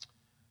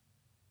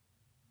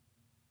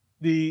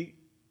 The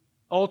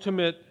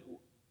ultimate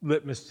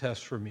litmus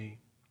test for me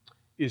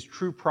is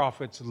true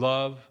prophets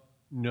love,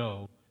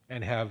 know,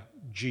 and have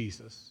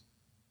Jesus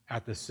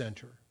at the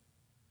center.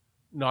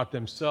 Not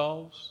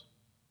themselves,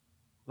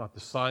 not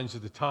the signs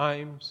of the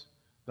times,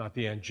 not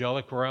the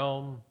angelic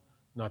realm,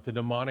 not the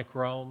demonic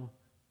realm.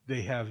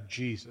 They have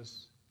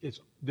Jesus.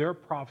 Their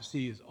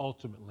prophecy is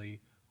ultimately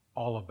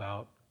all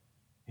about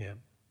him.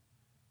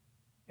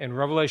 And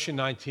Revelation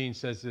 19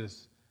 says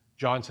this.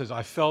 John says,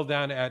 I fell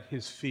down at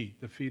his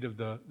feet, the feet of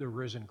the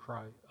risen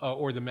Christ,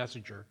 or the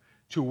messenger,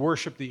 to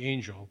worship the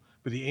angel.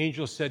 But the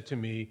angel said to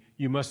me,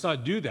 you must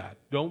not do that.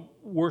 Don't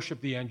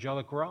worship the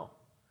angelic realm.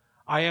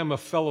 I am a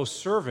fellow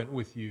servant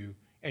with you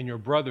and your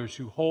brothers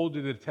who hold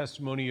to the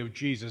testimony of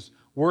Jesus.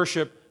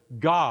 Worship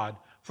God,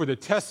 for the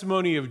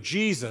testimony of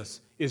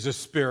Jesus is a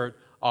spirit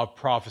of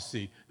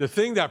prophecy. The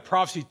thing that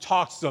prophecy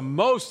talks the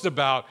most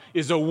about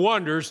is the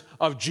wonders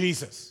of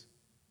Jesus.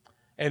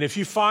 And if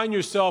you find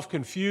yourself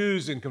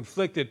confused and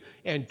conflicted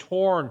and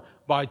torn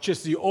by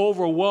just the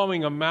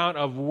overwhelming amount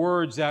of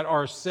words that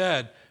are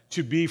said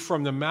to be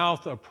from the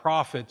mouth of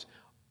prophets,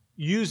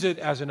 use it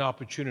as an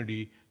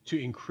opportunity to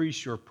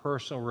increase your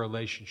personal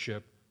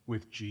relationship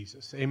with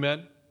Jesus.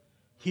 Amen?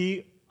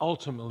 He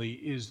ultimately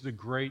is the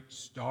great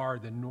star,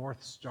 the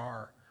North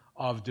Star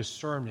of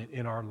discernment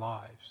in our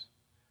lives.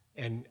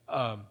 And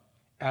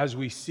as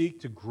we seek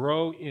to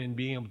grow in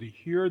being able to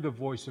hear the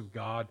voice of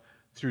God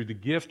through the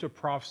gift of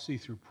prophecy,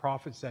 through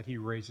prophets that he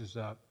raises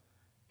up,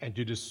 and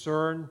to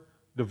discern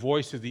the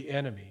voice of the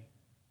enemy,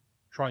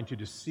 trying to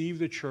deceive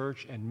the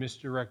church and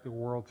misdirect the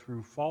world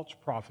through false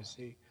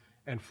prophecy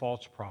and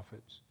false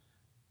prophets.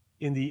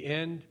 In the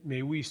end,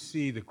 may we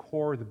see the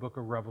core of the book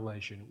of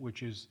Revelation,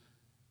 which is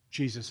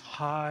Jesus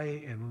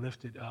high and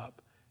lifted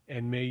up,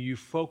 and may you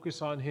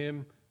focus on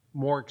him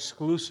more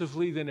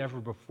exclusively than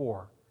ever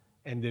before,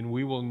 and then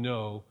we will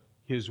know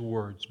his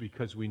words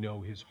because we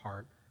know his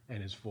heart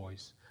and his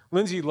voice.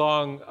 Lindsay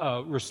Long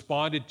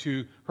responded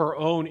to her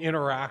own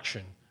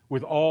interaction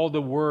with all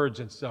the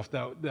words and stuff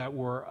that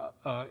were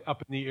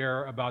up in the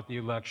air about the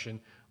election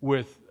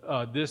with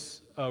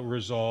this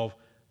resolve,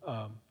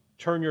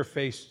 turn your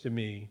face to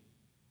me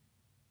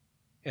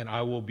and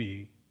I will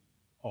be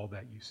all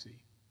that you see.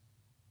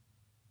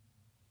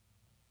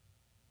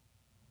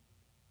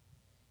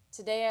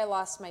 Today I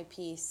lost my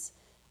peace.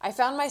 I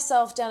found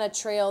myself down a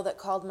trail that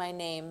called my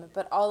name,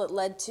 but all it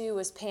led to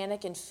was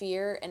panic and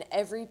fear, and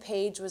every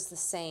page was the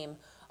same,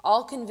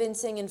 all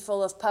convincing and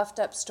full of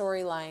puffed-up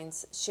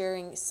storylines,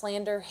 sharing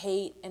slander,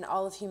 hate, and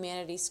all of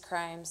humanity's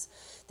crimes.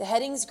 The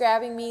headings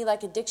grabbing me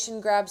like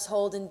addiction grabs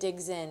hold and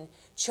digs in,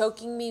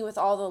 choking me with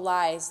all the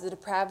lies, the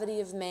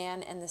depravity of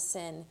man and the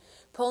sin,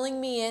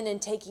 pulling me in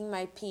and taking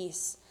my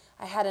peace.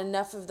 I had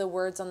enough of the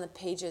words on the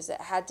pages.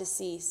 It had to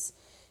cease.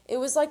 It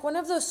was like one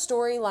of those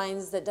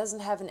storylines that doesn't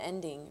have an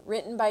ending,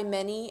 written by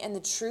many, and the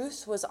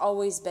truth was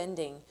always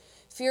bending.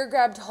 Fear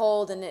grabbed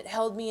hold, and it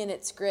held me in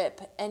its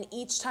grip, and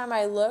each time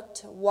I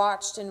looked,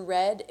 watched, and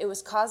read, it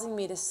was causing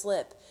me to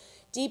slip.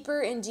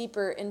 deeper and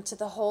deeper into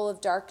the hole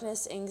of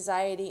darkness,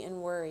 anxiety,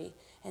 and worry.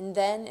 And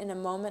then, in a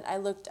moment, I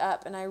looked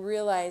up and I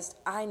realized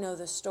I know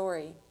the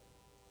story.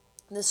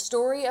 The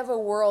story of a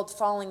world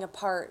falling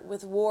apart,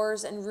 with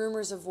wars and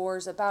rumors of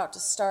wars about to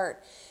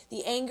start.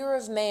 The anger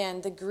of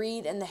man, the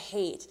greed and the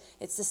hate.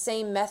 It's the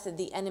same method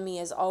the enemy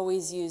has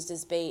always used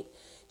as bait.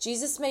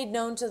 Jesus made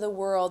known to the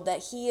world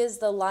that he is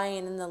the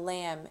lion and the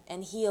lamb,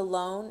 and he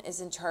alone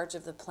is in charge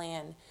of the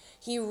plan.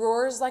 He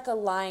roars like a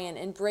lion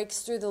and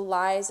breaks through the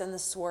lies and the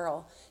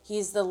swirl. He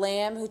is the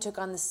lamb who took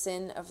on the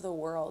sin of the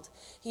world.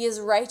 He is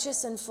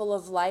righteous and full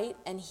of light,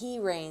 and he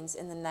reigns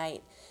in the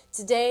night.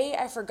 Today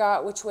I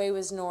forgot which way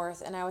was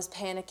north, and I was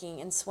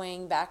panicking and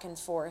swaying back and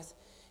forth.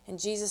 And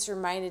Jesus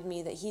reminded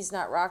me that he's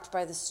not rocked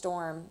by the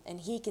storm,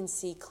 and he can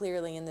see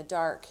clearly in the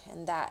dark,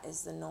 and that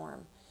is the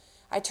norm.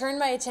 I turned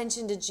my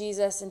attention to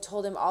Jesus and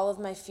told him all of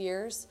my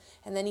fears,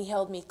 and then he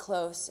held me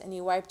close, and he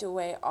wiped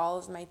away all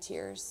of my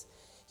tears.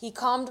 He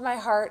calmed my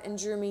heart and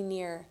drew me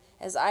near,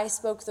 as I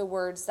spoke the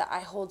words that I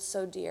hold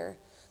so dear.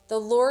 The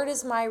Lord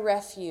is my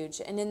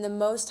refuge, and in the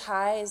Most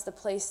High is the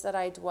place that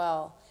I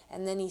dwell.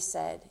 And then he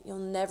said, you'll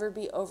never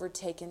be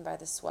overtaken by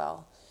the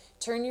swell.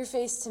 Turn your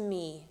face to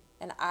me,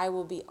 and I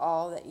will be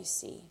all that you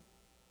see.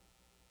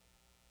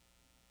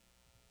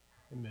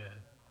 Amen.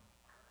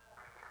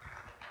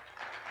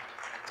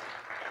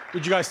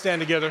 Would you guys stand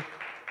together?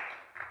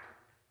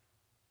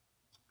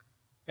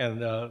 And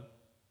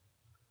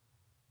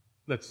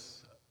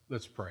let's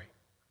pray.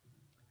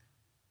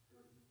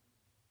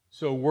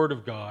 So, Word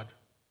of God,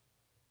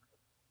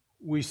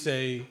 we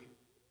say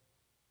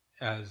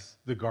as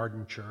the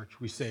Garden Church,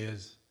 we say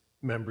as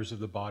members of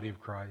the body of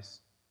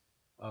Christ,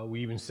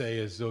 we even say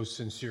as those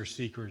sincere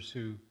seekers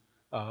who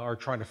are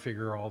trying to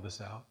figure all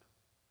this out.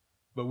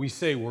 But we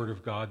say, Word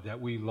of God, that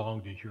we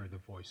long to hear the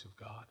voice of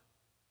God.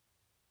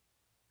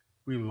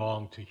 We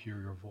long to hear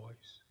your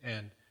voice.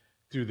 And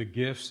through the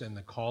gifts and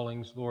the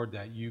callings, Lord,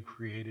 that you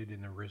created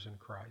in the risen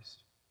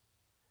Christ,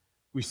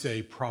 we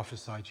say,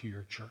 prophesy to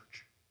your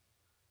church.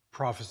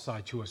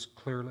 Prophesy to us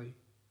clearly.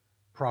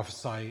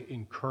 Prophesy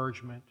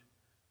encouragement.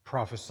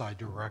 Prophesy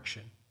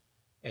direction.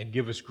 And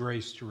give us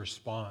grace to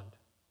respond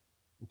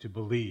and to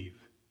believe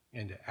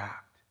and to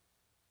act.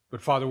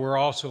 But Father, we're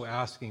also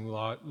asking,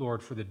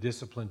 Lord, for the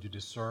discipline to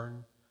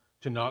discern,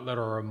 to not let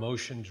our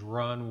emotions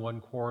run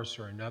one course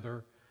or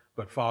another,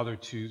 but Father,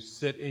 to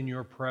sit in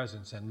your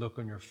presence and look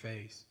on your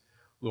face,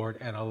 Lord,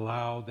 and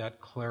allow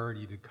that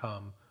clarity to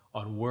come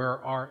on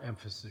where our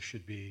emphasis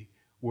should be,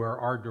 where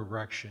our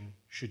direction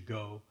should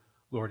go,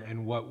 Lord,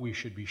 and what we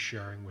should be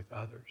sharing with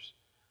others.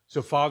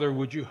 So, Father,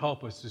 would you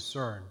help us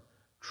discern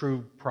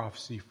true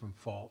prophecy from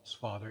false,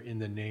 Father, in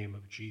the name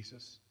of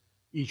Jesus,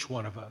 each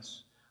one of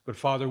us. But,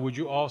 Father, would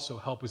you also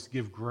help us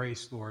give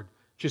grace, Lord,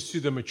 just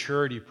through the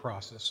maturity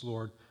process,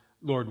 Lord.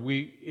 Lord,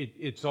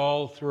 it's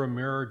all through a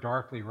mirror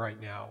darkly right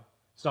now.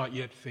 It's not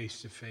yet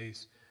face to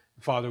face.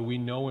 Father, we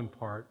know in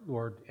part,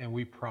 Lord, and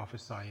we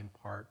prophesy in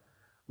part,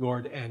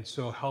 Lord, and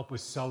so help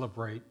us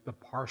celebrate the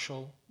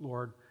partial,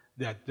 Lord,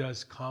 that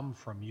does come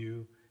from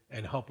you,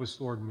 and help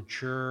us, Lord,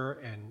 mature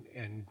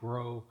and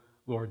grow,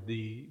 Lord,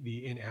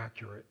 the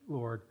inaccurate.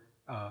 Lord,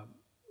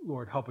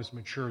 Lord, help us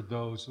mature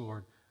those,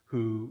 Lord,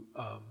 who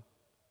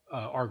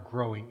are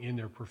growing in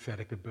their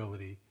prophetic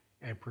ability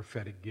and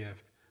prophetic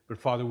gift. But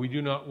Father, we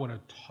do not want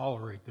to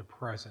tolerate the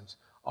presence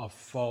of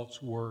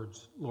false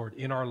words, Lord,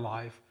 in our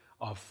life,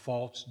 of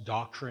false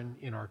doctrine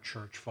in our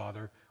church,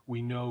 Father.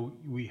 We know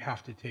we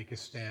have to take a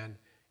stand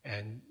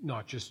and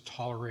not just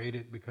tolerate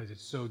it because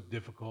it's so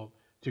difficult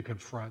to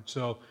confront.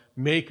 So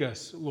make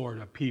us, Lord,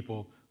 a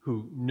people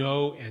who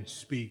know and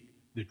speak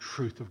the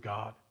truth of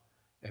God.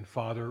 And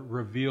Father,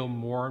 reveal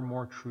more and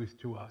more truth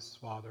to us,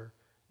 Father,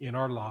 in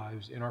our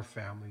lives, in our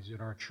families, in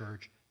our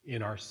church,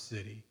 in our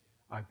city.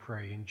 I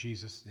pray in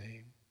Jesus'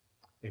 name.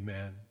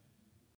 Amen.